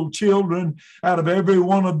his little children, out of every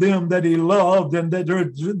one of them that he loved, and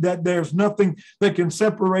that there's nothing that can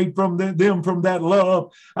separate from them from that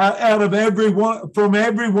love. Out of every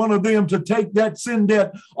one of them, to take that sin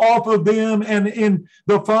debt off of them, and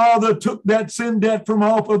the Father took that sin debt from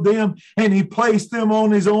off of them, and he placed them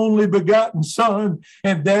on his only begotten Son.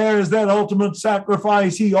 And there's that ultimate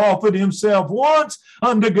sacrifice. He offered himself once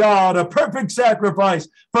unto God, a perfect sacrifice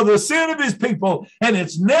for the sin of his people, and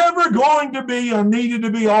it's never going to be or needed to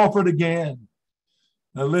be offered again.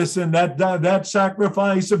 Now listen, that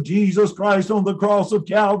sacrifice of Jesus Christ on the cross of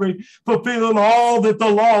Calvary fulfilled all that the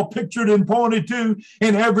law pictured and pointed to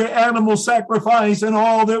in every animal sacrifice and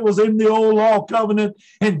all that was in the old law covenant.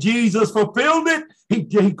 And Jesus fulfilled it.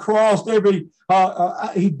 He crossed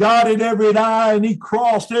he dotted every I and he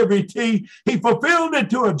crossed every T. He fulfilled it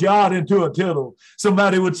to a jot and to a tittle.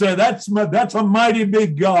 Somebody would say, that's a mighty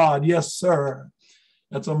big God. Yes, sir.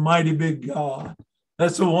 That's a mighty big God.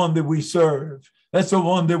 That's the one that we serve. That's the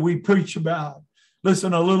one that we preach about.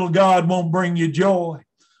 Listen, a little God won't bring you joy.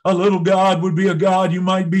 A little God would be a God you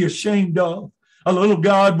might be ashamed of. A little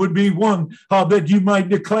God would be one that you might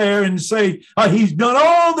declare and say, he's done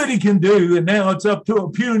all that he can do, and now it's up to a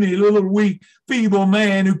puny, little, weak, feeble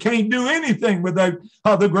man who can't do anything without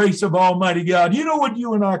the grace of Almighty God. You know what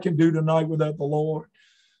you and I can do tonight without the Lord?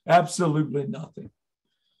 Absolutely nothing.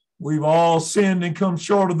 We've all sinned and come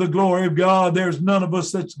short of the glory of God. There's none of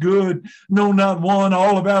us that's good. No, not one.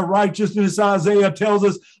 All of our righteousness, Isaiah tells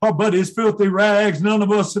us, are but his filthy rags. None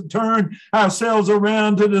of us have turned ourselves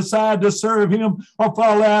around to decide to serve him or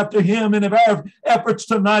follow after him. And if our efforts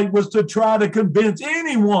tonight was to try to convince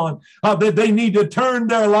anyone that they need to turn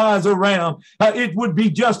their lives around, it would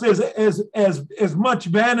be just as much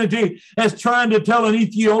vanity as trying to tell an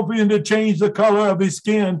Ethiopian to change the color of his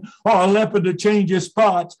skin or a leopard to change his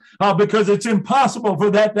spots. Because it's impossible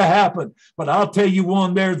for that to happen. But I'll tell you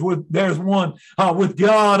one, there's one. With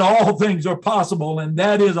God, all things are possible, and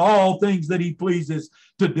that is all things that he pleases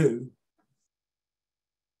to do.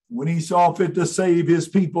 When he saw fit to save his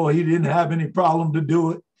people, he didn't have any problem to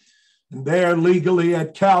do it. And there legally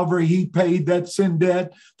at Calvary, he paid that sin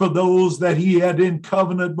debt for those that he had in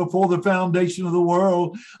covenant before the foundation of the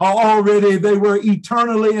world. Already they were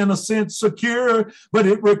eternally, in a sense, secure, but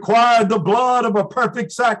it required the blood of a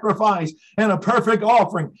perfect sacrifice and a perfect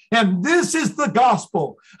offering. And this is the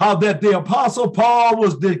gospel that the Apostle Paul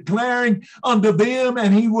was declaring unto them,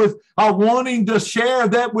 and he was wanting to share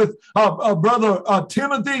that with brother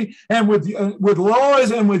Timothy and with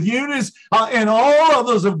Lois and with Eunice and all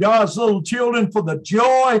others of God's little children, for the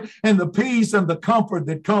joy and the peace and the comfort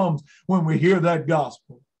that comes when we hear that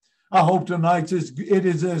gospel. I hope tonight it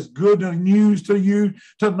is as good news to you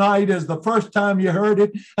tonight as the first time you heard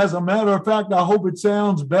it. As a matter of fact, I hope it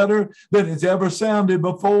sounds better than it's ever sounded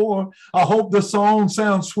before. I hope the songs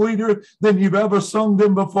sound sweeter than you've ever sung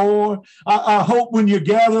them before. I hope when you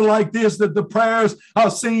gather like this that the prayers are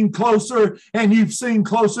seen closer and you've seen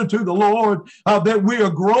closer to the Lord, that we are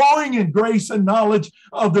growing in grace and knowledge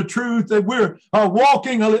of the truth, that we're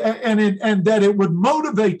walking and that it would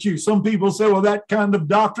motivate you. Some people say, well, that kind of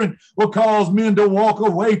doctrine will cause men to walk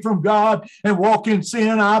away from God and walk in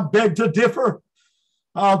sin. I beg to differ.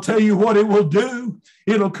 I'll tell you what it will do.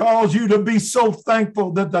 It'll cause you to be so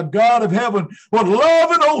thankful that the God of heaven would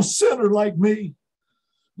love an old sinner like me.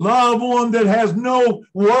 Love one that has no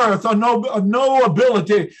worth or no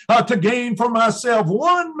ability to gain for myself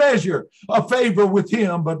one measure of favor with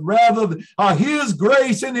him, but rather his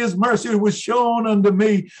grace and his mercy was shown unto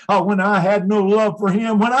me when I had no love for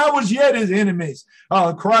him. When I was yet his enemies,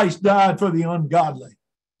 Christ died for the ungodly.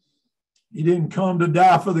 He didn't come to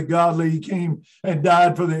die for the godly. He came and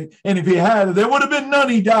died for and if he had, there would have been none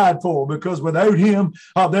he died for, because without him,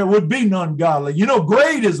 there would be none godly. You know,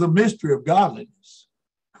 great is the mystery of godliness.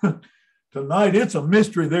 Tonight, it's a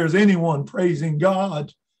mystery there's anyone praising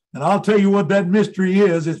God. And I'll tell you what that mystery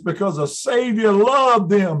is. It's because a Savior loved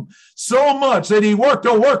them so much that he worked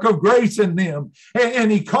a work of grace in them.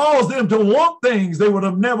 And he caused them to want things they would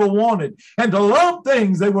have never wanted, and to love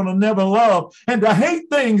things they would have never loved, and to hate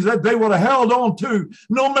things that they would have held on to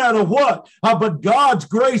no matter what. But God's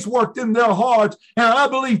grace worked in their hearts, and I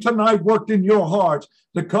believe tonight worked in your hearts,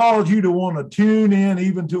 to cause you to want to tune in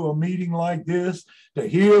even to a meeting like this, to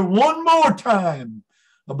hear one more time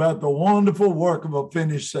about the wonderful work of a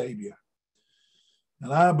finished Savior.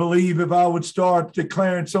 And I believe if I would start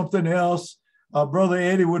declaring something else, Brother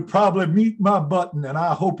Eddie would probably mute my button, and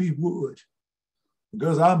I hope he would,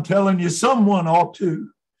 because I'm telling you, someone ought to.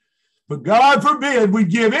 But God forbid we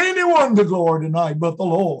give anyone the glory tonight but the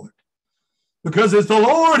Lord. Because it's the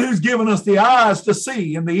Lord who's given us the eyes to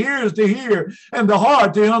see and the ears to hear and the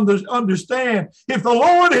heart to understand. If the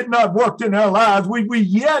Lord had not worked in our lives, we'd be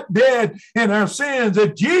yet dead in our sins.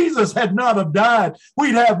 If Jesus had not have died,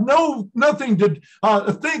 we'd have nothing to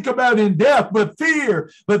think about in death but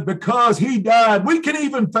fear. But because he died, we can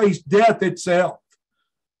even face death itself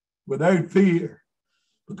without fear.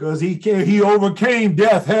 Because he overcame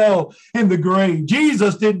death, hell, and the grave.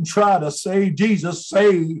 Jesus didn't try to save. Jesus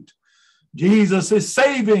saved. Jesus is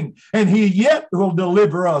saving, and he yet will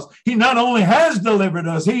deliver us. He not only has delivered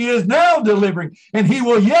us, he is now delivering, and he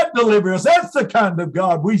will yet deliver us. That's the kind of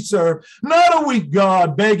God we serve. Not a weak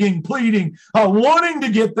God begging, pleading, wanting to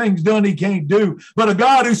get things done he can't do, but a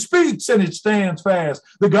God who speaks and it stands fast.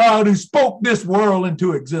 The God who spoke this world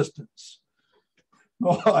into existence.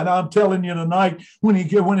 Oh, and I'm telling you tonight, when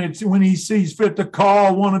he sees fit to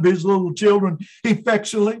call one of his little children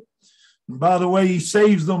effectually. And by the way, he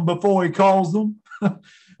saves them before he calls them.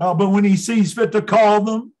 But when he sees fit to call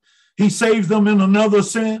them, he saves them in another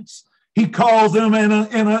sense. He calls them in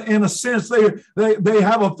a sense. They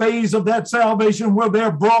have a phase of that salvation where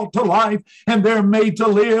they're brought to life and they're made to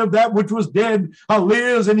live. That which was dead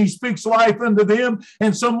lives, and he speaks life into them.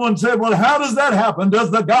 And someone said, well, how does that happen?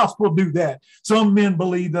 Does the gospel do that? Some men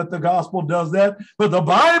believe that the gospel does that, but the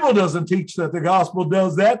Bible doesn't teach that the gospel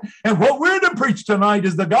does that. And what we're to preach tonight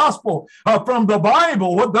is the gospel from the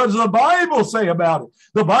Bible. What does the Bible say about it?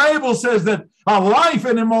 The Bible says that Life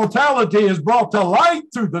and immortality is brought to light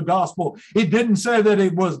through the gospel. It didn't say that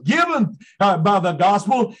it was given by the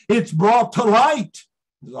gospel. It's brought to light.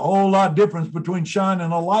 There's a whole lot of difference between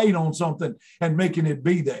shining a light on something and making it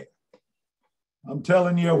be there. I'm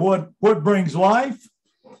telling you what brings life.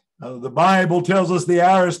 The Bible tells us the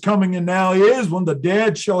hour is coming and now is when the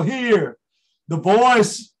dead shall hear the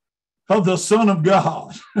voice of the Son of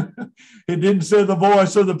God. It didn't say the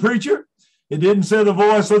voice of the preacher. It didn't say the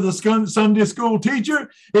voice of the Sunday school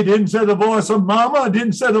teacher. It didn't say the voice of mama. It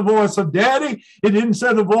didn't say the voice of daddy. It didn't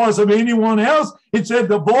say the voice of anyone else. It said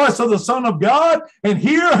the voice of the Son of God. And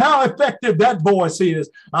hear how effective that voice is.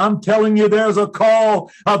 I'm telling you, there's a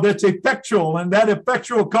call that's effectual, and that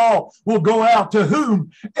effectual call will go out to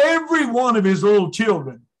whom? Every one of his little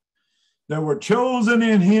children that were chosen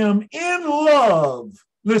in him in love.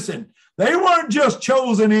 Listen, they weren't just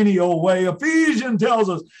chosen any old way. Ephesians tells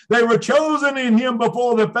us they were chosen in him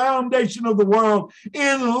before the foundation of the world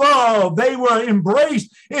in love. They were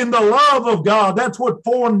embraced in the love of God. That's what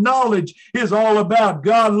foreknowledge is all about.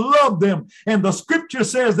 God loved them. And the scripture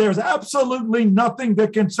says there's absolutely nothing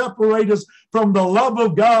that can separate us from the love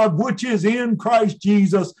of God, which is in Christ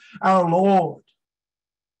Jesus our Lord.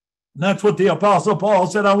 And that's what the Apostle Paul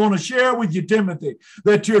said. I want to share with you, Timothy,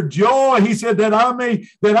 that your joy, he said, that I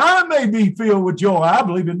may be filled with joy. I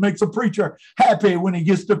believe it makes a preacher happy when he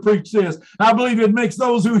gets to preach this. I believe it makes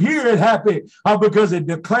those who hear it happy because it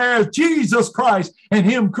declares Jesus Christ and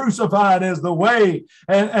him crucified as the way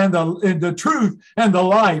and the truth and the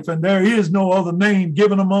life. And there is no other name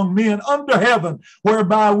given among men under heaven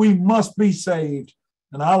whereby we must be saved.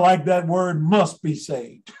 And I like that word, must be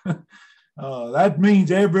saved. That means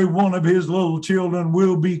every one of his little children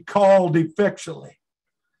will be called effectually.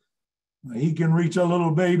 He can reach a little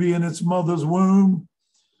baby in its mother's womb.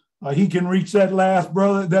 He can reach that last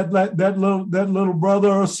brother, that little brother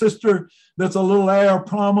or sister that's a little heir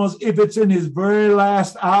promise if it's in his very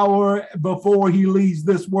last hour before he leaves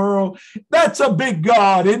this world. That's a big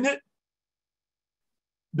God, isn't it?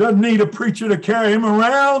 Doesn't need a preacher to carry him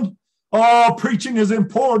around. Oh, preaching is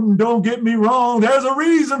important. Don't get me wrong. There's a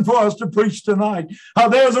reason for us to preach tonight.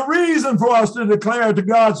 There's a reason for us to declare to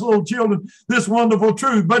God's little children this wonderful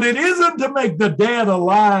truth. But it isn't to make the dead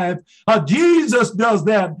alive. Jesus does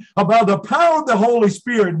that by the power of the Holy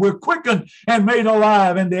Spirit. We're quickened and made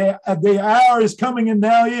alive. And the hour is coming, and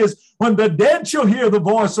now is when the dead shall hear the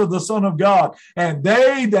voice of the Son of God, and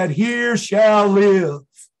they that hear shall live.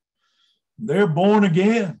 They're born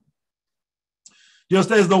again. Just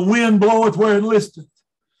as the wind bloweth where it listeth.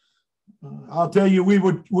 I'll tell you, we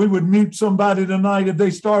would mute somebody tonight if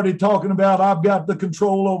they started talking about, I've got the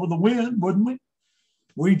control over the wind, wouldn't we?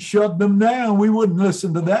 We'd shut them down. We wouldn't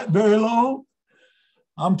listen to that very long.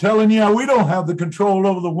 I'm telling you, we don't have the control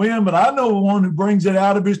over the wind, but I know one who brings it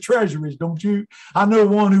out of his treasuries, don't you? I know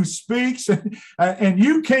one who speaks, and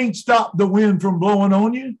you can't stop the wind from blowing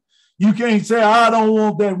on you. You can't say, I don't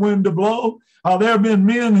want that wind to blow. There have been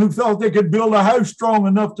men who thought they could build a house strong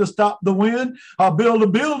enough to stop the wind, build a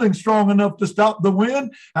building strong enough to stop the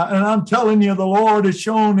wind. And I'm telling you, the Lord has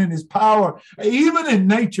shown in his power, even in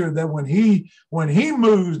nature, that when he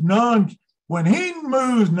moves, none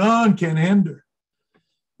can hinder.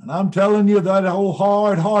 And I'm telling you, that old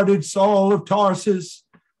hard-hearted Saul of Tarsus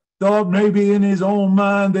thought maybe in his own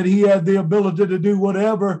mind that he had the ability to do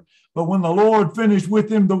whatever. But when the Lord finished with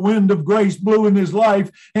him, the wind of grace blew in his life,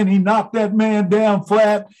 and he knocked that man down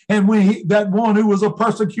flat. And when that one who was a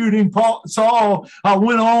persecuting Saul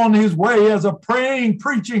went on his way as a praying,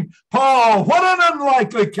 preaching Paul. What an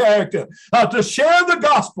unlikely character to share the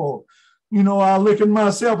gospel. You know, I look at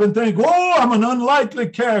myself and think, oh, I'm an unlikely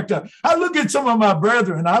character. I look at some of my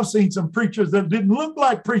brethren. I've seen some preachers that didn't look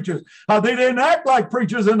like preachers. They didn't act like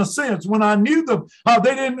preachers in a sense. When I knew them,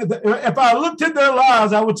 they didn't. If I looked at their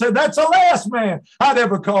lives, I would say, that's the last man I'd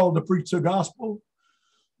ever called to preach the gospel.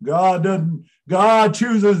 God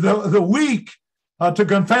chooses the weak to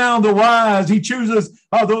confound the wise. He chooses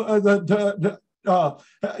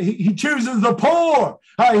he chooses the poor.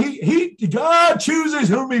 God chooses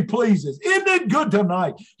whom he pleases. Isn't it good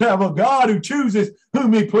tonight to have a God who chooses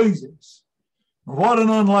whom he pleases? What an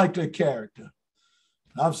unlikely character.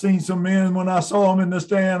 I've seen some men, when I saw them in the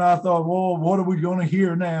stand, I thought, well, what are we going to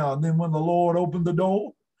hear now? And then when the Lord opened the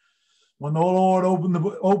door, when the Lord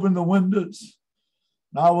opened the windows,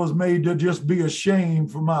 I was made to just be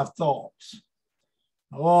ashamed for my thoughts.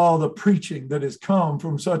 Oh, the preaching that has come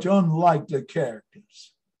from such unlikely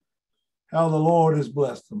characters. How the Lord has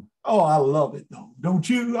blessed them. Oh, I love it, though. Don't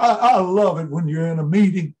you? I love it when you're in a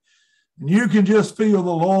meeting and you can just feel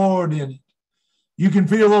the Lord in it. You can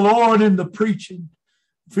feel the Lord in the preaching.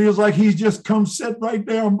 Feels like he's just come sit right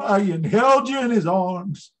down by you and held you in his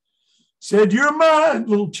arms. Said, you're mine,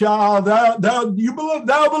 little child. Thou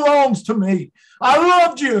belongs to me. I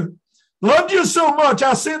loved you so much.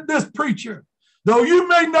 I sent this preacher. Though you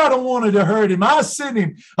may not have wanted to hurt him, I sent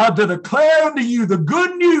him to declare unto you the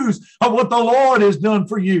good news of what the Lord has done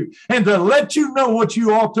for you and to let you know what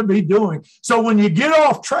you ought to be doing. So when you get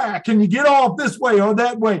off track and you get off this way or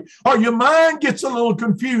that way, or your mind gets a little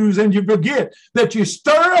confused and you forget that you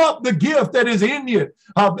stir up the gift that is in you,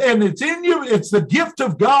 and it's in you, it's the gift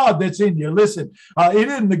of God that's in you. Listen, it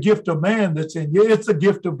isn't the gift of man that's in you, it's the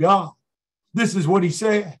gift of God. This is what he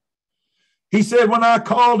said. He said, when I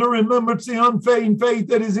call to remembrance the unfading faith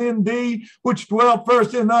that is in thee, which dwelt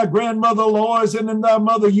first in thy grandmother Lois and in thy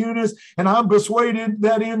mother Eunice, and I'm persuaded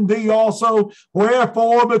that in thee also.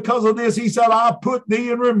 Wherefore, because of this, he said, I put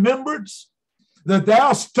thee in remembrance that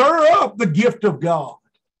thou stir up the gift of God.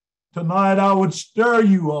 Tonight, I would stir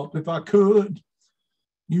you up if I could.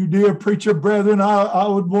 You dear preacher brethren, I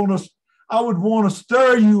would want to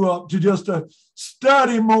stir you up to just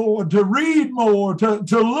study more, to read more, to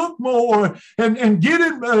look more, and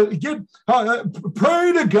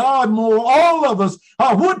pray to God more. All of us,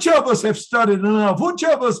 which of us have studied enough? Which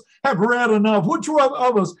of us have read enough? Which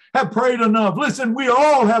of us have prayed enough? Listen, we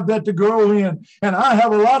all have that to grow in, and I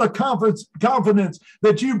have a lot of confidence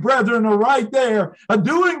that you brethren are right there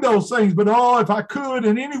doing those things. But if I could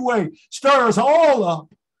in any way stir us all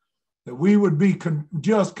up, that we would be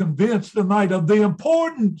just convinced tonight of the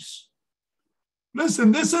importance.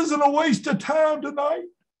 Listen, this isn't a waste of time tonight.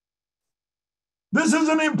 This is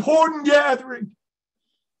an important gathering.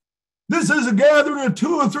 This is a gathering of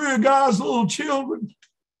 2 or 3 of God's little children.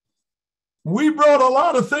 We brought a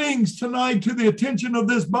lot of things tonight to the attention of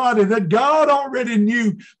this body that God already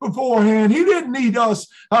knew beforehand. He didn't need us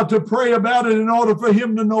to pray about it in order for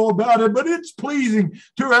him to know about it, but it's pleasing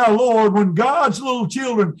to our Lord when God's little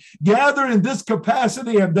children gather in this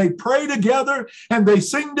capacity and they pray together and they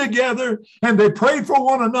sing together and they pray for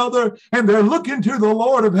one another and they're looking to the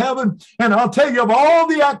Lord of heaven. And I'll tell you, of all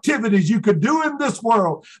the activities you could do in this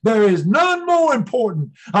world, there is none more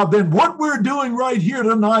important than what we're doing right here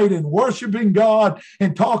tonight in worship God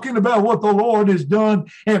and talking about what the Lord has done.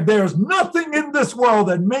 And there's nothing in this world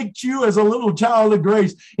that makes you as a little child of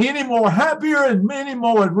grace any more happier and any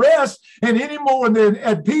more at rest and any more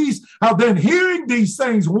at peace than hearing these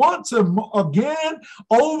things once again,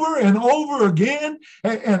 over and over again.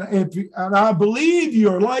 And I believe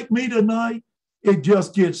you're like me tonight. It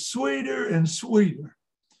just gets sweeter and sweeter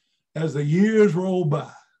as the years roll by.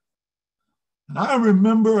 And I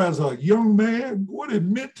remember as a young man what it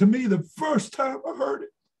meant to me the first time I heard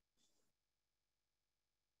it.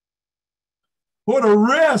 What a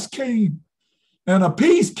rest came, and a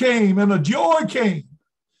peace came, and a joy came.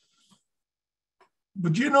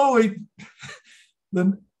 But you know,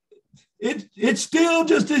 it's still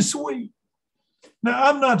just as sweet. Now,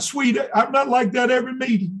 I'm not sweet. I'm not like that every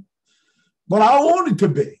meeting. But I want it to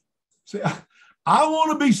be. See, I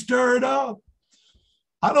want to be stirred up.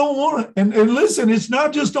 I don't want to, and listen, it's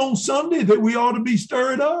not just on Sunday that we ought to be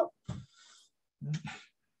stirred up.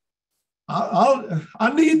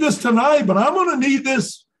 I need this tonight, but I'm going to need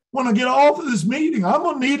this when I get off of this meeting. I'm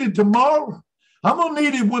going to need it tomorrow. I'm going to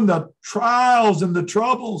need it when the trials and the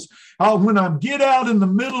troubles, when I get out in the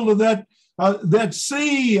middle of that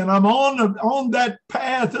sea and I'm on that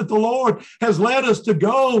path that the Lord has led us to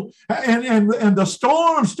go, and the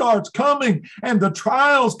storm starts coming and the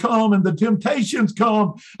trials come and the temptations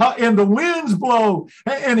come and the winds blow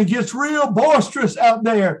and it gets real boisterous out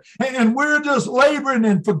there and we're just laboring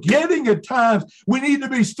and forgetting at times. We need to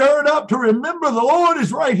be stirred up to remember the Lord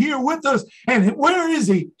is right here with us. And where is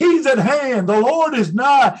he? He's at hand. The Lord is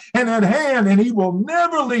nigh and at hand, and he will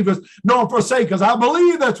never leave us nor forsake us. I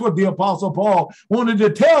believe that's what the Apostle Paul wanted to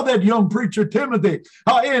tell that young preacher Timothy.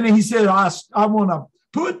 And he said, I want to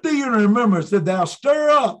put thee in remembrance that thou stir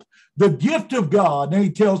up the gift of God. And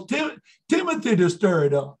he tells Timothy to stir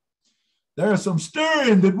it up. There's some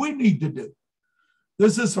stirring that we need to do.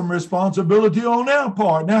 This is some responsibility on our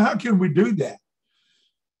part. Now, how can we do that?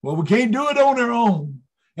 Well, we can't do it on our own.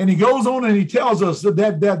 And he goes on and he tells us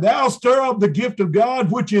that thou stir up the gift of God,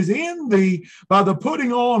 which is in thee by the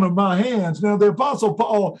putting on of my hands. Now, the Apostle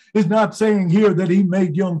Paul is not saying here that he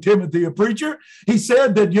made young Timothy a preacher. He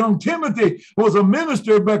said that young Timothy was a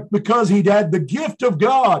minister, but because he had the gift of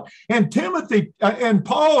God. And Timothy, and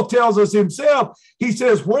Paul tells us himself, he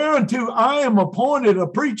says, whereunto I am appointed a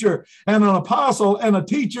preacher and an apostle and a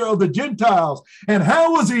teacher of the Gentiles. And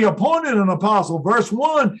how was he appointed an apostle? Verse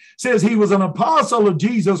 1 says he was an apostle of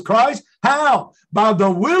Jesus Christ. How? By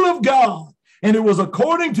the will of God, And it was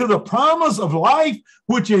according to the promise of life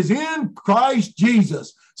which is in Christ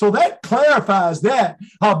Jesus. So that clarifies that.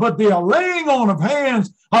 But the laying on of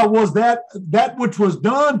hands was that which was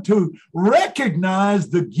done to recognize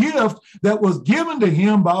the gift that was given to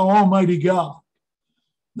him by Almighty God.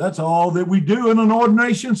 That's all that we do in an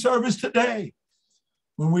ordination service today.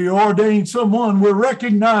 When we ordain someone, we're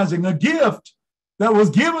recognizing a gift that was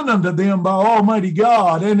given unto them by Almighty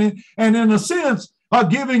God. And in a sense,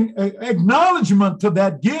 giving acknowledgement to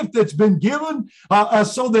that gift that's been given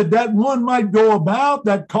so that one might go about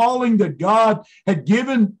that calling that God had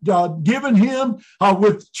given him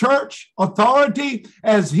with church authority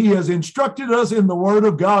as he has instructed us in the Word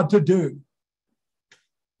of God to do.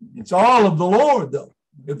 It's all of the Lord, though.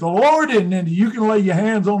 If the Lord isn't in it, you can lay your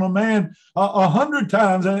hands on a man 100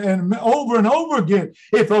 times and over again.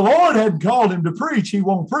 If the Lord hadn't called him to preach, he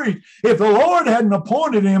won't preach. If the Lord hadn't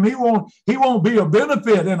appointed him, he won't be a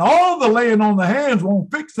benefit. And all the laying on the hands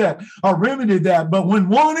won't fix that or remedy that. But when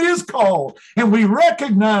one is called and we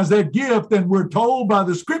recognize that gift, then we're told by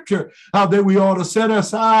the Scripture that we ought to set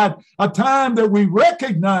aside a time that we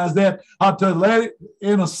recognize that to let it,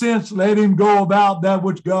 in a sense, let him go about that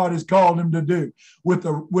which God has called him to do with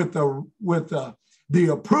the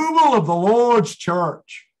approval of the Lord's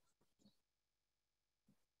church.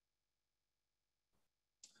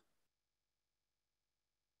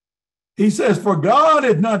 He says, for God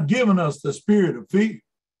had not given us the spirit of fear.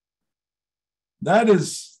 There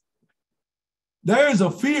is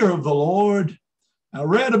a fear of the Lord. I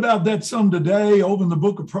read about that some today over in the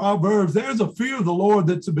book of Proverbs. There's a fear of the Lord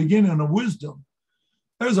that's the beginning of wisdom.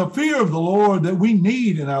 There's a fear of the Lord that we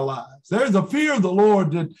need in our lives. There's a fear of the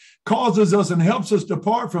Lord that causes us and helps us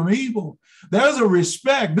depart from evil. There's a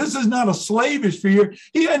respect. This is not a slavish fear.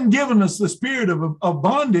 He hasn't given us the spirit of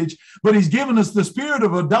bondage, but he's given us the spirit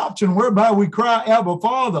of adoption, whereby we cry, Abba,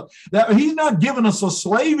 Father. That he's not given us a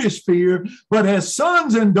slavish fear, but as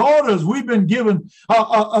sons and daughters, we've been given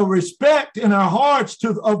a respect in our hearts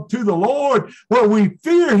to the Lord, where we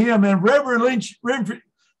fear him and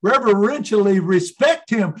reverentially respect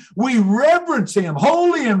him. We reverence him.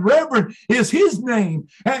 Holy and reverent is his name.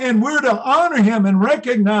 And we're to honor him and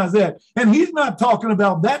recognize that. And he's not talking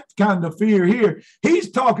about that kind of fear here. He's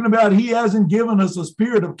talking about he hasn't given us a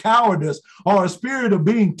spirit of cowardice or a spirit of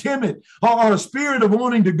being timid or a spirit of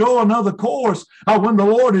wanting to go another course when the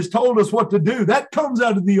Lord has told us what to do. That comes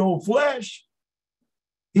out of the old flesh.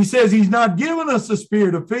 He says he's not given us the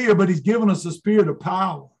spirit of fear, but he's given us the spirit of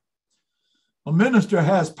power. A minister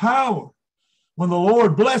has power. When the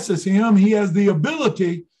Lord blesses him, he has the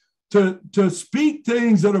ability to speak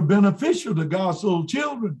things that are beneficial to God's little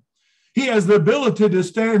children. He has the ability to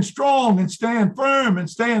stand strong and stand firm and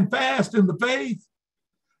stand fast in the faith.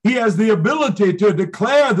 He has the ability to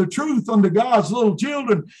declare the truth unto God's little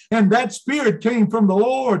children, and that spirit came from the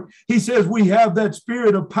Lord. He says we have that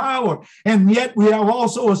spirit of power, and yet we have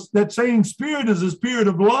also that same spirit is a spirit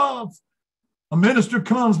of love. A minister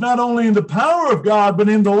comes not only in the power of God, but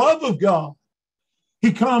in the love of God.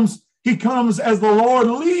 He comes as the Lord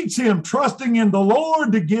leads him, trusting in the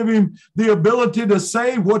Lord to give him the ability to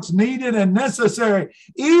say what's needed and necessary,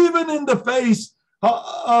 even in the face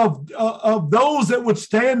of those that would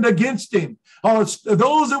stand against him, or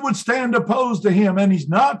those that would stand opposed to him. And he's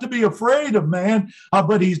not to be afraid of man,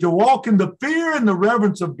 but he's to walk in the fear and the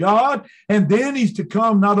reverence of God. And then he's to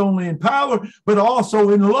come not only in power, but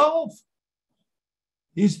also in love.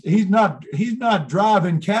 He's not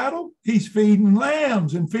driving cattle. He's feeding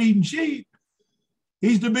lambs and feeding sheep.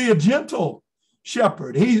 He's to be a gentle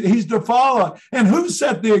shepherd. He's to follow. And who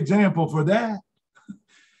set the example for that?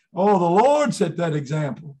 Oh, the Lord set that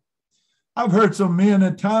example. I've heard some men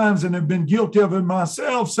at times, and have been guilty of it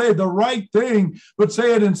myself, say the right thing, but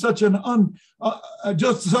say it in such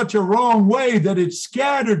just such a wrong way that it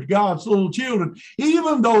scattered God's little children.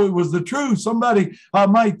 Even though it was the truth, somebody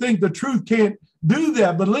might think the truth can't do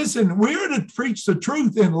that. But listen, we're to preach the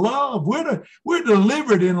truth in love. We're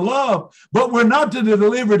delivered in love, but we're not to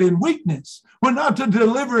deliver it in weakness. We're not to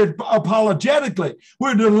deliver it apologetically.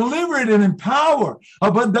 We're to deliver it in power.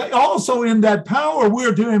 But also in that power,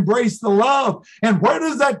 we're to embrace the love. And where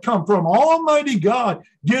does that come from? Almighty God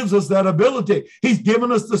gives us that ability. He's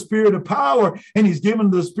given us the spirit of power, and he's given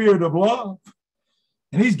the spirit of love.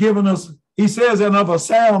 And he's given us, he says, and of a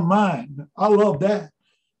sound mind. I love that.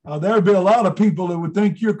 There'd be a lot of people that would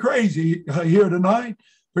think you're crazy here tonight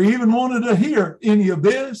for even wanting to hear any of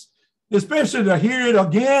this, especially to hear it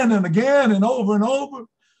again and again and over and over.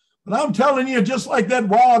 But I'm telling you, just like that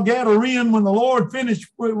wild Gadarene, when the Lord finished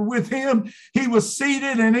with him, he was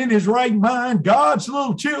seated and in his right mind. God's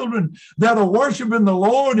little children that are worshiping the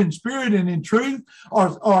Lord in spirit and in truth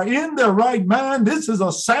are in their right mind. This is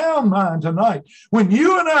a sound mind tonight. When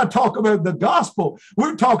you and I talk about the gospel,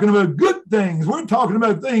 we're talking about good things. We're talking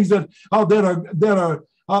about things that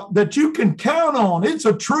you can count on. It's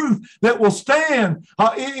a truth that will stand.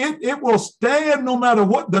 It will stand no matter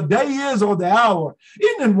what the day is or the hour.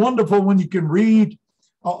 Isn't it wonderful when you can read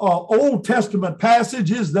Old Testament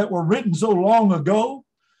passages that were written so long ago,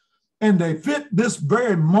 and they fit this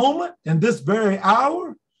very moment and this very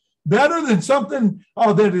hour better than something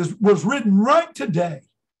that was written right today?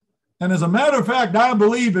 And as a matter of fact, I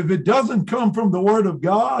believe if it doesn't come from the Word of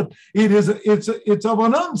God, it's of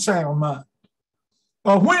an unsound mind.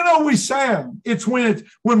 When are we sound? It's when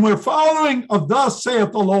we're following of thus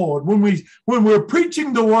saith the Lord, when we're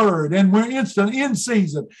preaching the word and we're in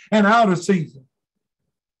season and out of season.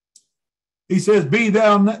 He says, be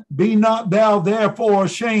not thou therefore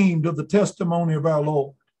ashamed of the testimony of our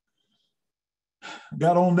Lord. I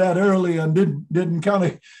got on that early and didn't kind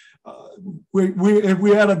of. If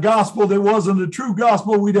we had a gospel that wasn't a true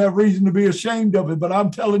gospel, we'd have reason to be ashamed of it. But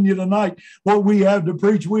I'm telling you tonight, what we have to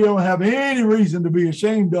preach, we don't have any reason to be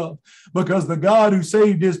ashamed of, because the God who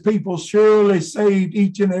saved his people surely saved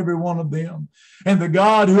each and every one of them. And the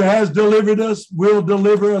God who has delivered us will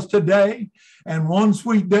deliver us today. And one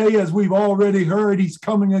sweet day, as we've already heard, he's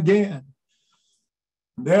coming again.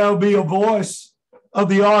 There'll be a voice of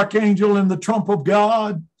the archangel and the trump of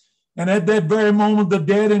God. And at that very moment, the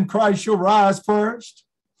dead in Christ shall rise first.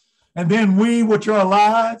 And then we which are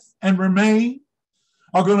alive and remain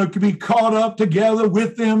are going to be caught up together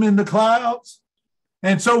with them in the clouds.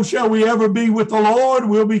 And so shall we ever be with the Lord.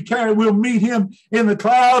 We'll meet him in the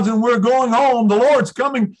clouds, and we're going home. The Lord's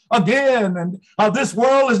coming again, and this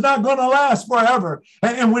world is not going to last forever.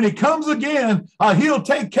 And when he comes again, he'll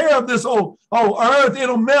take care of this old earth.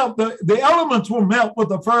 It'll melt. The elements will melt with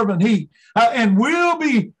a fervent heat. And we'll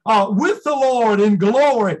be with the Lord in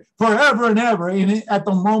glory forever and ever. And at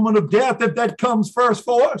the moment of death, if that comes first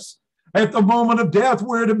for us, at the moment of death,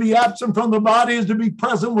 we're to be absent from the body is to be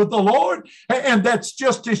present with the Lord. And that's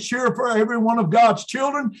just as sure for every one of God's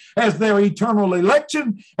children as their eternal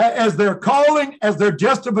election, as their calling, as their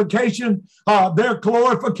justification. Their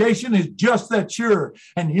glorification is just that sure.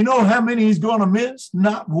 And you know how many he's going to miss?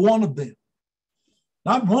 Not one of them.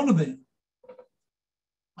 Not one of them.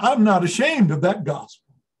 I'm not ashamed of that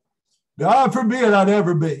gospel. God forbid I'd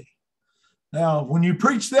ever be. Now, when you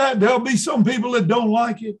preach that, there'll be some people that don't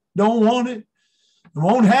like it, don't want it,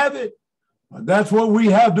 won't have it. But that's what we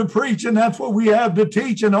have to preach, and that's what we have to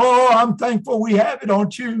teach. And I'm thankful we have it,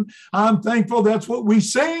 aren't you? I'm thankful that's what we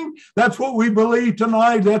sing. That's what we believe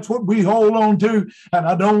tonight. That's what we hold on to. And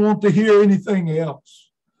I don't want to hear anything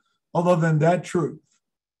else other than that truth.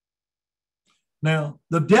 Now,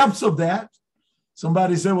 the depths of that,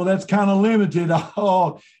 somebody said, well, that's kind of limited.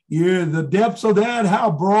 Oh, yeah, the depths of that,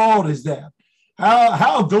 how broad is that?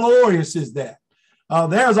 How glorious is that?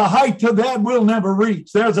 There's a height to that we'll never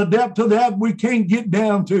reach. There's a depth to that we can't get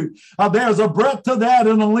down to. There's a breadth to that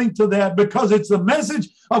and a length to that, because it's the message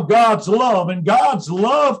of God's love. And God's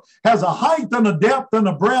love has a height and a depth and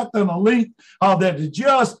a breadth and a length that is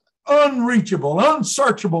just unreachable,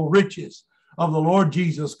 unsearchable riches of the Lord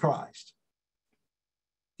Jesus Christ.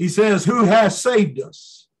 He says, who has saved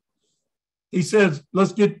us? He says,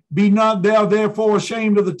 be not thou therefore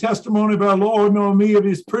ashamed of the testimony of our Lord, nor me of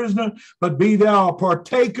his prisoner, but be thou a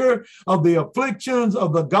partaker of the afflictions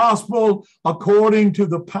of the gospel according to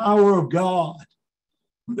the power of God.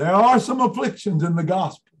 There are some afflictions in the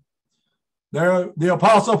gospel. The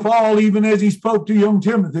Apostle Paul, even as he spoke to young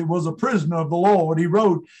Timothy, was a prisoner of the Lord. He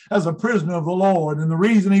wrote as a prisoner of the Lord. And the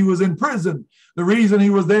reason he was in prison, the reason he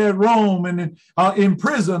was there at Rome and in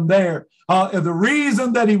prison there, the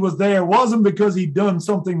reason that he was there wasn't because he'd done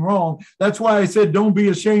something wrong. That's why I said, don't be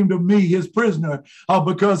ashamed of me, his prisoner,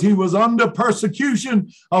 because he was under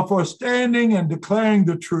persecution for standing and declaring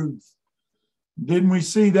the truth. Didn't we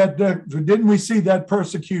see that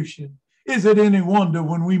persecution? Is it any wonder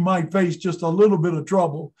when we might face just a little bit of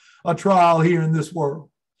trouble, a trial here in this world?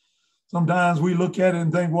 Sometimes we look at it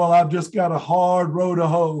and think, well, I've just got a hard row to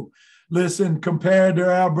hoe. Listen, compared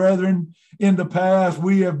to our brethren in the past,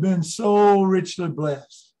 we have been so richly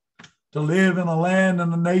blessed to live in a land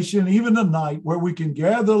and a nation, even tonight, where we can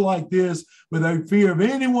gather like this without fear of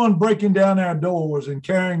anyone breaking down our doors and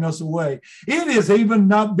carrying us away. It has even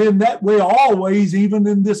not been that way always, even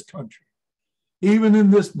in this country, even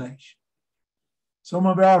in this nation. Some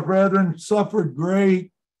of our brethren suffered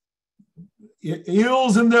great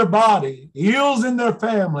ills in their body, ills in their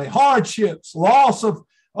family, hardships, loss of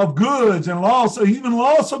goods, and even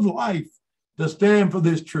loss of life, to stand for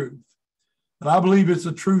this truth. And I believe it's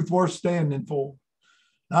a truth worth standing for.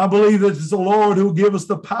 And I believe that it's the Lord who will give us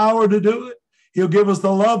the power to do it. He'll give us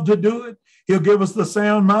the love to do it. He'll give us the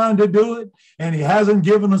sound mind to do it. And he hasn't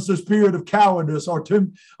given us the spirit of cowardice or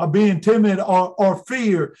being timid or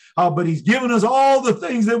fear, but he's given us all the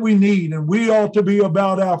things that we need. And we ought to be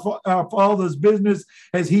about our Father's business.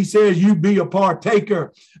 As he says, you be a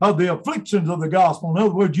partaker of the afflictions of the gospel. In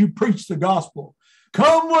other words, you preach the gospel.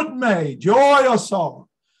 Come what may, joy or sorrow,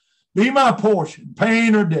 be my portion,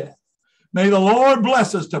 pain or death. May the Lord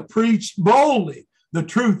bless us to preach boldly the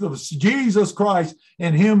truth of Jesus Christ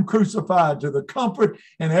and him crucified, to the comfort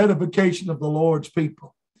and edification of the Lord's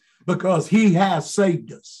people, because he has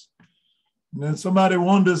saved us. And then somebody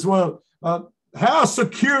wonders, well, how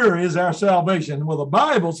secure is our salvation? Well, the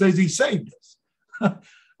Bible says he saved us.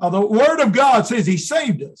 The word of God says he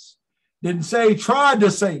saved us. Didn't say he tried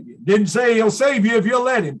to save you. Didn't say he'll save you if you'll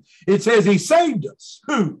let him. It says he saved us.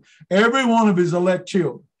 Who? Every one of his elect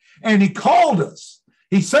children. And he called us.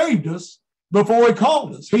 He saved us before he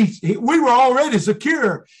called us. We were already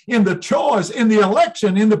secure in the choice, in the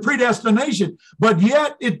election, in the predestination, but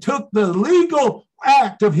yet it took the legal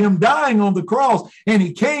act of him dying on the cross, and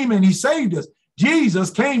he came and he saved us.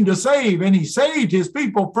 Jesus came to save, and he saved his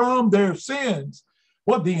people from their sins.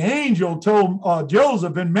 What the angel told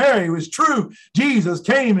Joseph and Mary was true. Jesus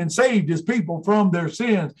came and saved his people from their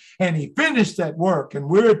sins, and he finished that work. And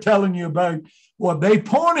we're telling you about what they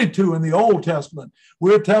pointed to in the Old Testament.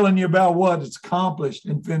 We're telling you about what is accomplished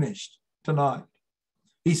and finished tonight.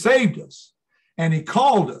 He saved us, and he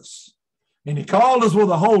called us, and he called us with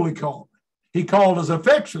a holy calling. He called us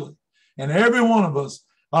effectually, and every one of us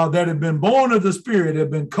that have been born of the Spirit have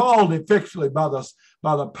been called effectually by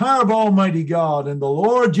the power of Almighty God, and the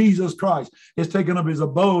Lord Jesus Christ has taken up his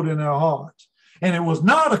abode in our hearts. And it was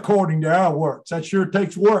not according to our works. That sure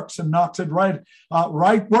takes works and knocks it right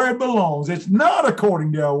where it belongs. It's not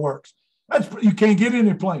according to our works. You can't get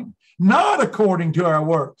any plain. Not according to our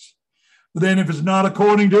works. But then if it's not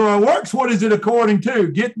according to our works, what is it according to?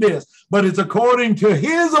 Get this. But it's according to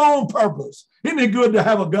his own purpose. Isn't it good to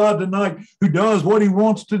have a God tonight who does what he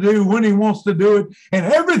wants to do, when he wants to do it, and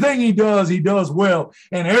everything he does well,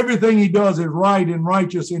 and everything he does is right and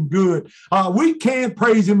righteous and good. We can't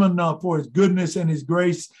praise him enough for his goodness and his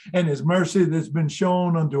grace and his mercy that's been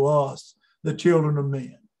shown unto us, the children of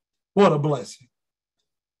men. What a blessing.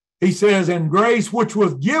 He says, and grace which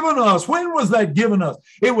was given us. When was that given us?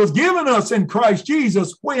 It was given us in Christ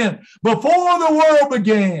Jesus. When? Before the world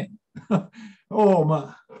began. Oh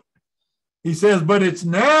my. He says, but it's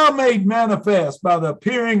now made manifest by the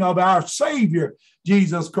appearing of our Savior,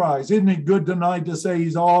 Jesus Christ. Isn't it good tonight to say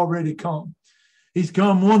he's already come? He's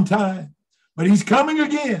come one time, but he's coming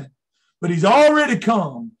again. But he's already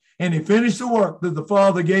come, and he finished the work that the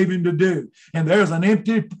Father gave him to do. And there's an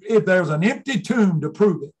empty tomb to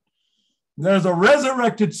prove it. There's a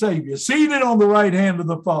resurrected Savior seated on the right hand of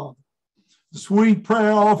the Father. The sweet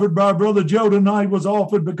prayer offered by Brother Joe tonight was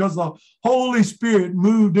offered because the Holy Spirit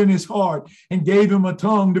moved in his heart and gave him a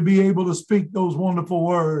tongue to be able to speak those wonderful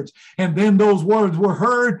words. And then those words were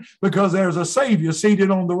heard because there's a Savior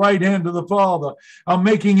seated on the right hand of the Father,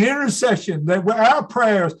 making intercession that our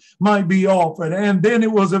prayers might be offered. And then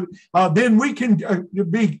then we can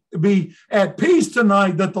be at peace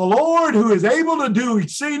tonight that the Lord, who is able to do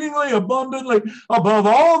exceedingly abundantly above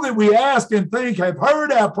all that we ask and think, have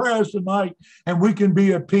heard our prayers tonight. And we can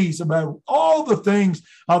be at peace about all the things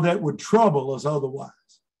that would trouble us otherwise.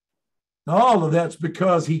 Now, all of that's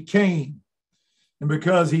because he came, and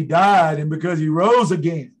because he died, and because he rose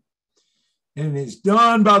again. And it's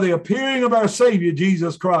done by the appearing of our Savior,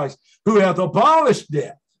 Jesus Christ, who hath abolished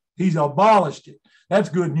death. He's abolished it. That's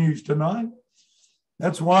good news tonight.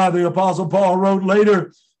 That's why the Apostle Paul wrote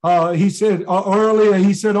later, he said,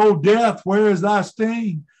 "O death, where is thy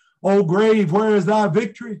sting? O grave, where is thy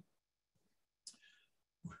victory?"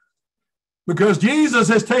 Because Jesus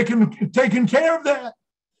has taken care of that.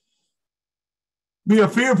 Be a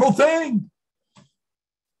fearful thing.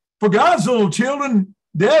 For God's little children,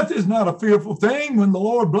 death is not a fearful thing when the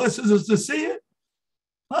Lord blesses us to see it.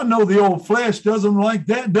 I know the old flesh doesn't like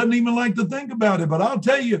that, doesn't even like to think about it, but I'll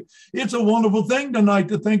tell you, it's a wonderful thing tonight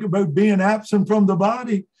to think about being absent from the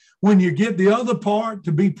body when you get the other part,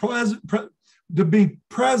 to be present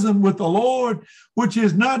with the Lord, which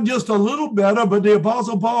is not just a little better, but the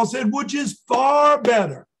Apostle Paul said, which is far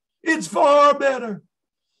better. It's far better.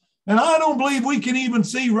 And I don't believe we can even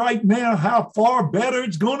see right now how far better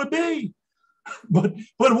it's going to be. but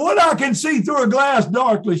what I can see through a glass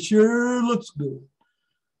darkly sure looks good.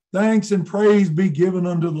 Thanks and praise be given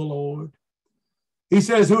unto the Lord. He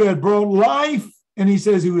says, who had brought life, and he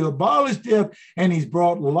says, who abolished death, and he's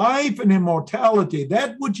brought life and immortality.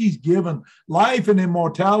 That which he's given, life and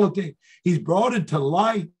immortality, he's brought it to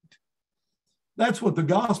light. That's what the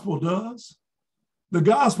gospel does. The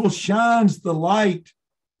gospel shines the light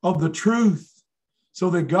of the truth so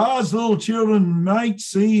that God's little children might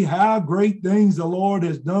see how great things the Lord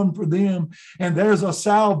has done for them. And there's a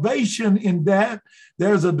salvation in that.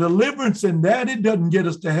 There's a deliverance in that. It doesn't get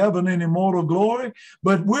us to heaven in immortal glory,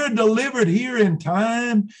 but we're delivered here in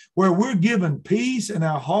time where we're given peace in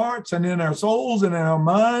our hearts and in our souls and in our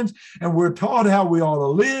minds. And we're taught how we ought to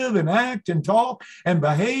live and act and talk and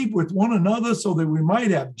behave with one another so that we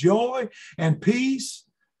might have joy and peace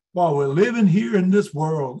while we're living here in this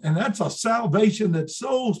world. And that's a salvation that's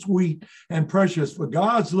so sweet and precious for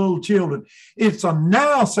God's little children. It's a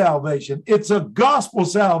now salvation. It's a gospel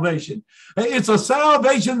salvation. It's a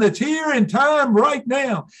salvation that's here in time right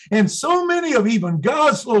now. And so many of even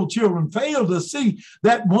God's little children fail to see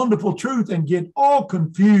that wonderful truth and get all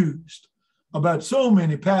confused about so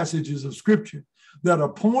many passages of Scripture that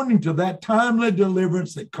are pointing to that timely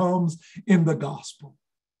deliverance that comes in the gospel.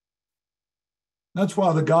 That's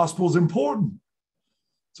why the gospel is important,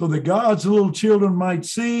 so that God's little children might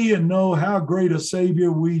see and know how great a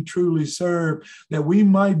Savior we truly serve, that we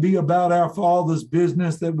might be about our Father's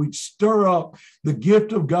business, that we stir up the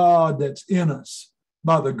gift of God that's in us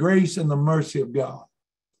by the grace and the mercy of God.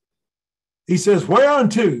 He says,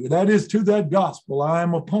 whereunto, that is to that gospel, I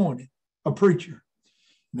am appointed a preacher.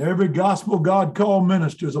 And every gospel God called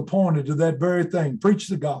minister is appointed to that very thing. Preach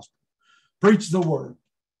the gospel, preach the word.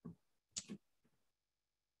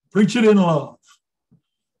 Preach it in love.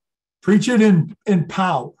 Preach it in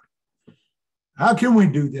power. How can we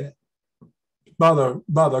do that? By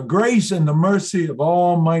the grace and the mercy of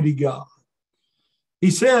Almighty God.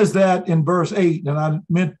 He says that in verse 8, and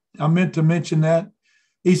I meant to mention that.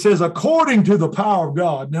 He says, according to the power of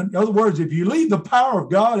God. In other words, if you leave the power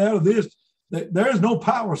of God out of this, there's no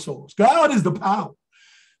power source. God is the power.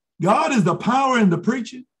 God is the power in the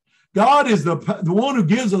preaching. God is the one who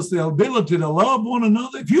gives us the ability to love one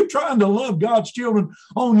another. If you're trying to love God's children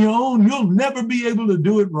on your own, you'll never be able to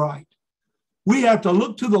do it right. We have to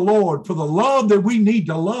look to the Lord for the love that we need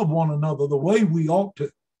to love one another the way we ought to.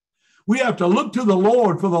 We have to look to the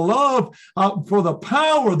Lord for the love, for the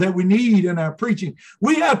power that we need in our preaching.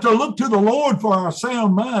 We have to look to the Lord for our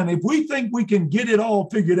sound mind. If we think we can get it all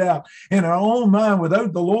figured out in our own mind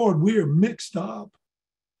without the Lord, we are mixed up.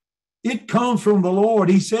 It comes from the Lord.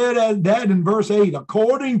 He said that in verse 8,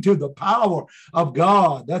 according to the power of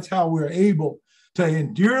God. That's how we're able to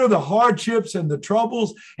endure the hardships and the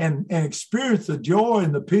troubles and experience the joy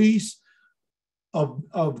and the peace of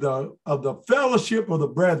the fellowship of the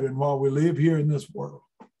brethren while we live here in this world.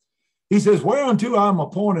 He says, whereunto I am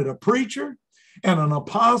appointed a preacher and an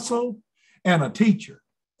apostle and a teacher.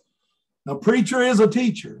 A preacher is a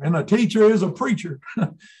teacher, and a teacher is a preacher.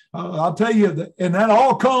 I'll tell you that, and that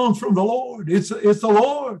all comes from the Lord. It's the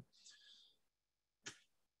Lord.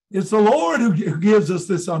 It's the Lord who gives us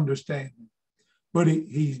this understanding. But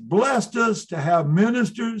he's blessed us to have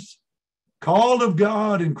ministers called of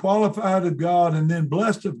God and qualified of God, and then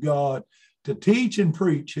blessed of God to teach and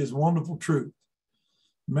preach his wonderful truth.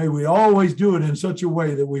 May we always do it in such a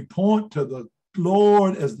way that we point to the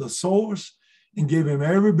Lord as the source and give him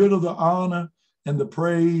every bit of the honor and the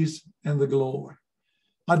praise and the glory.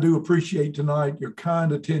 I do appreciate tonight your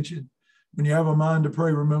kind attention. When you have a mind to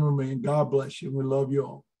pray, remember me, and God bless you. We love you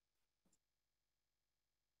all.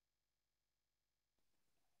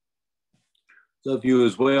 Love you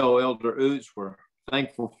as well, Elder Oots. We're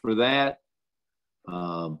thankful for that.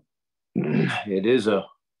 It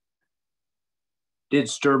did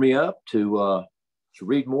stir me up to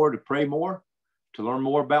read more, to pray more, to learn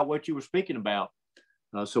more about what you were speaking about.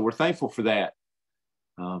 So we're thankful for that.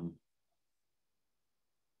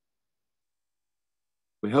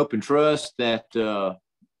 We hope and trust that the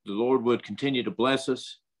Lord would continue to bless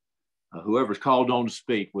us. Whoever's called on to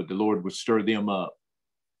speak, the Lord would stir them up.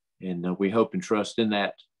 And we hope and trust in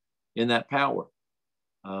that power.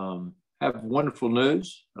 Have wonderful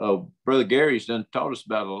news. Brother Gary's done taught us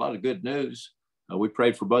about a lot of good news. We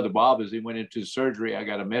prayed for Brother Bob as he went into surgery. I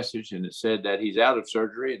got a message and it said that he's out of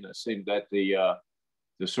surgery, and it seemed that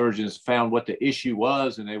the surgeons found what the issue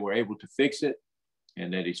was and they were able to fix it,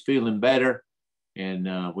 and that he's feeling better.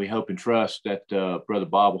 And we hope and trust that Brother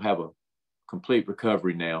Bob will have a complete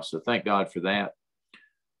recovery now. So thank God for that.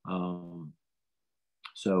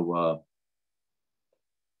 So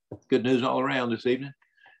good news all around this evening.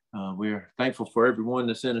 We're thankful for everyone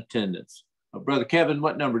that's in attendance. Brother Kevin,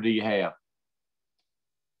 what number do you have?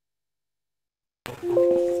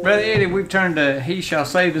 Brother Eddie, we've turned to He Shall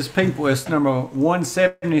Save His People. It's number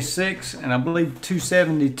 176 and I believe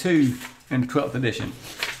 272 in the 12th edition.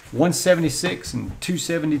 176 and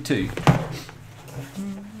 272.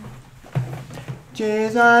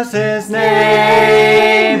 Jesus'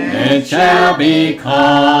 name, it shall be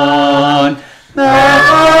called. The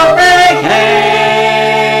perfect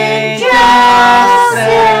angels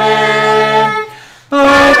sing,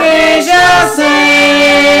 for He shall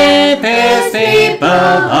save His people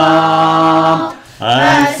all,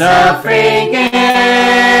 and suffering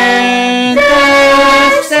in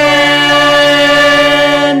their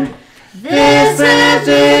sin. This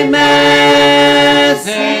blessed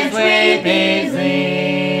message we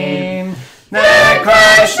believe, that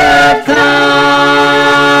Christ should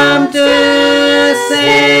come to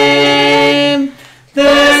save.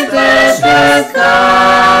 This precious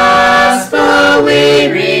gospel we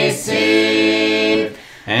receive,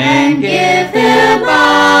 and give Him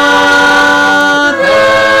all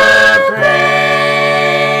the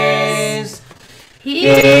praise. He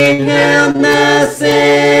healed the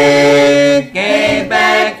sick, gave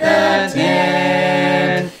back the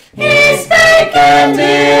dead. He spake and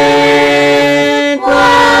did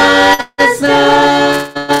was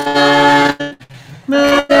done.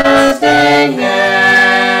 Trusting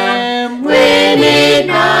Him, we need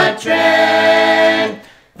not dread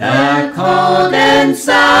the cold and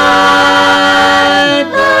silent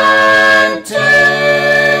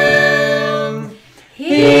tomb.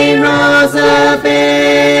 He rose a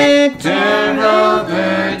victor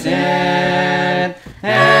over death,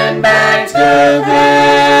 and back to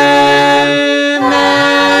them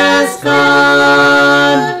has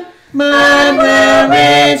gone. But will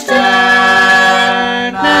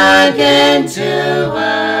return again to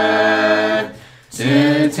earth,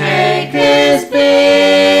 to take His people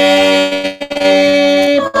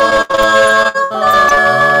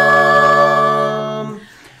home.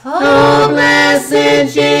 Oh,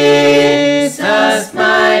 blessed Jesus,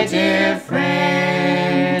 my dear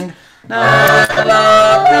friend, I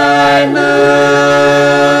love thy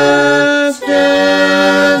looks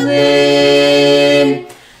to thee.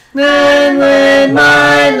 And when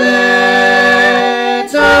my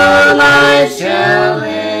little life shall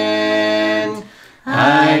end,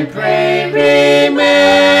 I pray remember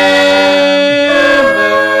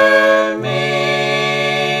me.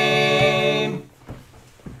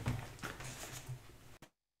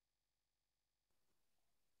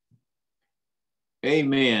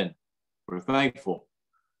 Amen. We're thankful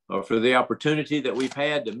for the opportunity that we've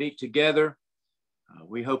had to meet together.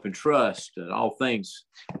 We hope and trust that all things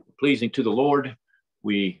are pleasing to the Lord.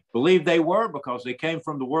 We believe they were, because they came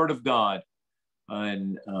from the Word of God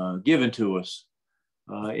and given to us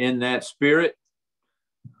in that spirit.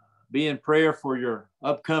 Be in prayer for your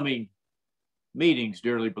upcoming meetings,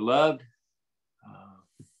 dearly beloved.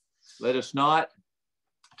 Let us not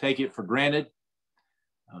take it for granted.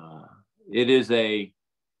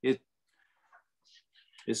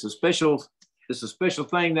 It's a special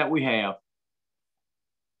thing that we have,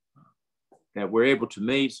 that we're able to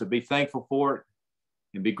meet. So be thankful for it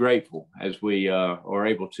and be grateful as we are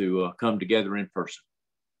able to come together in person.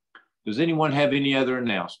 Does anyone have any other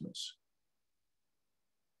announcements?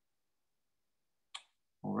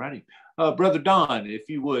 All righty. Brother Don, if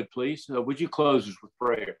you would, please, would you close us with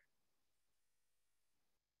prayer?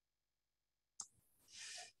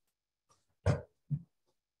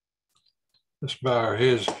 Let's bow our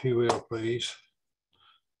heads, if you will, please.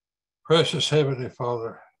 Precious Heavenly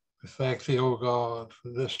Father, we thank Thee, O God, for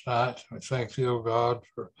this night. We thank Thee, O God,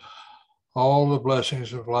 for all the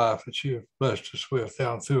blessings of life that You have blessed us with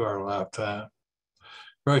down through our lifetime.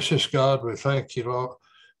 Gracious God, we thank You,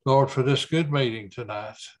 Lord, for this good meeting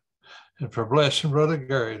tonight, and for blessing Brother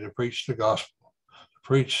Gary to preach the gospel, to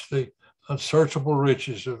preach the unsearchable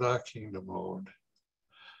riches of Thy kingdom, Lord.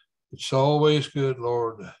 It's always good,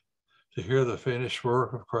 Lord, to hear the finished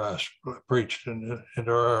work of Christ preached into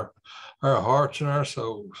our hearts and our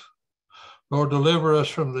souls. Lord, deliver us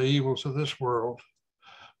from the evils of this world.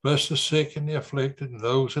 Bless the sick and the afflicted and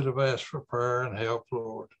those that have asked for prayer and help,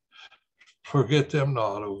 Lord. Forget them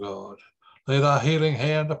not, O God. Lay Thy healing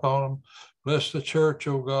hand upon them. Bless the church,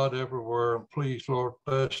 O God, everywhere. And please, Lord,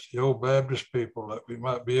 bless the old Baptist people, that we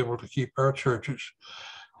might be able to keep our churches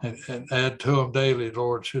and add to them daily,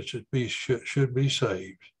 Lord, since it should be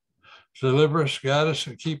saved. Deliver us, guide us,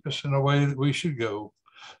 and keep us in the way that we should go.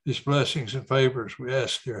 These blessings and favors we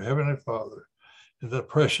ask, dear Heavenly Father, in the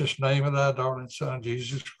precious name of Thy darling Son,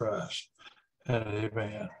 Jesus Christ. And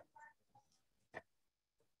amen.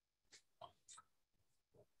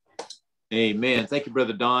 Amen. Thank you,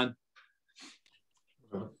 Brother Don.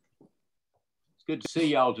 It's good to see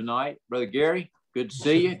y'all tonight. Brother Gary, good to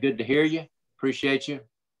see you. Good to hear you. Appreciate you.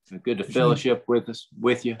 Good to fellowship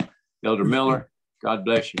with you. Elder Miller, God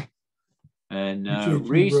bless you. And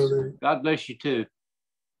Reese, God bless you too.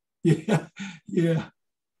 Yeah.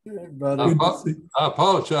 I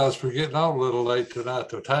apologize for getting on a little late tonight.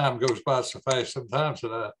 The time goes by so fast sometimes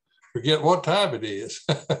that I forget what time it is.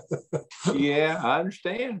 Yeah, I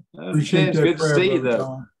understand. Appreciate It's that good to prayer, see you, Brother though.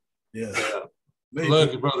 Don. Yeah.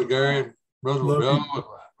 Love you, Brother Gary, Brother Love Joe, you.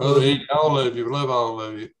 Brother Eddie, all of you. Love all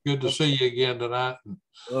of you. Good to see you again tonight.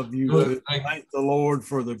 Love you. Good. Thank the Lord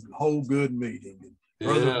for the whole good meeting.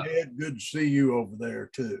 Brother Yeah. Ned, good to see you over there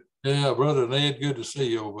too. Yeah, Brother Ned, good to see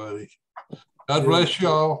you, buddy. God bless you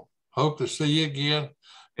all. Hope to see you again.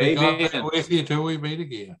 May God be with you till we meet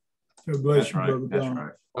again. God bless That's you, right. Brother That's Don.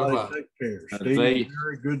 right. Bye. Take care. Steve,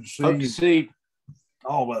 very good to see Hope you. to see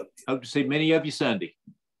All of you. Hope to see many of you Sunday.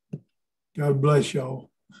 God bless y'all.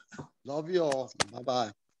 Love you all.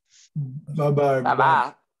 Bye-bye. Bye-bye.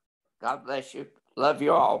 Bye-bye. God bless you. Love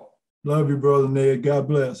you all. Love you, Brother Ned. God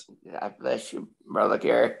bless. God bless you, Brother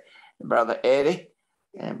Gary, and Brother Eddie,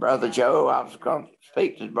 and Brother Joe. I was going to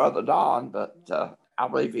speak to Brother Don, but I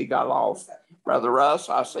believe he got off. Brother Russ,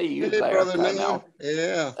 I see you Hey, there. Brother Ned.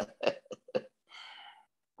 Yeah.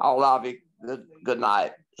 All of you, good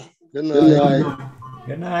night. Good night.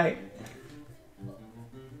 Good night.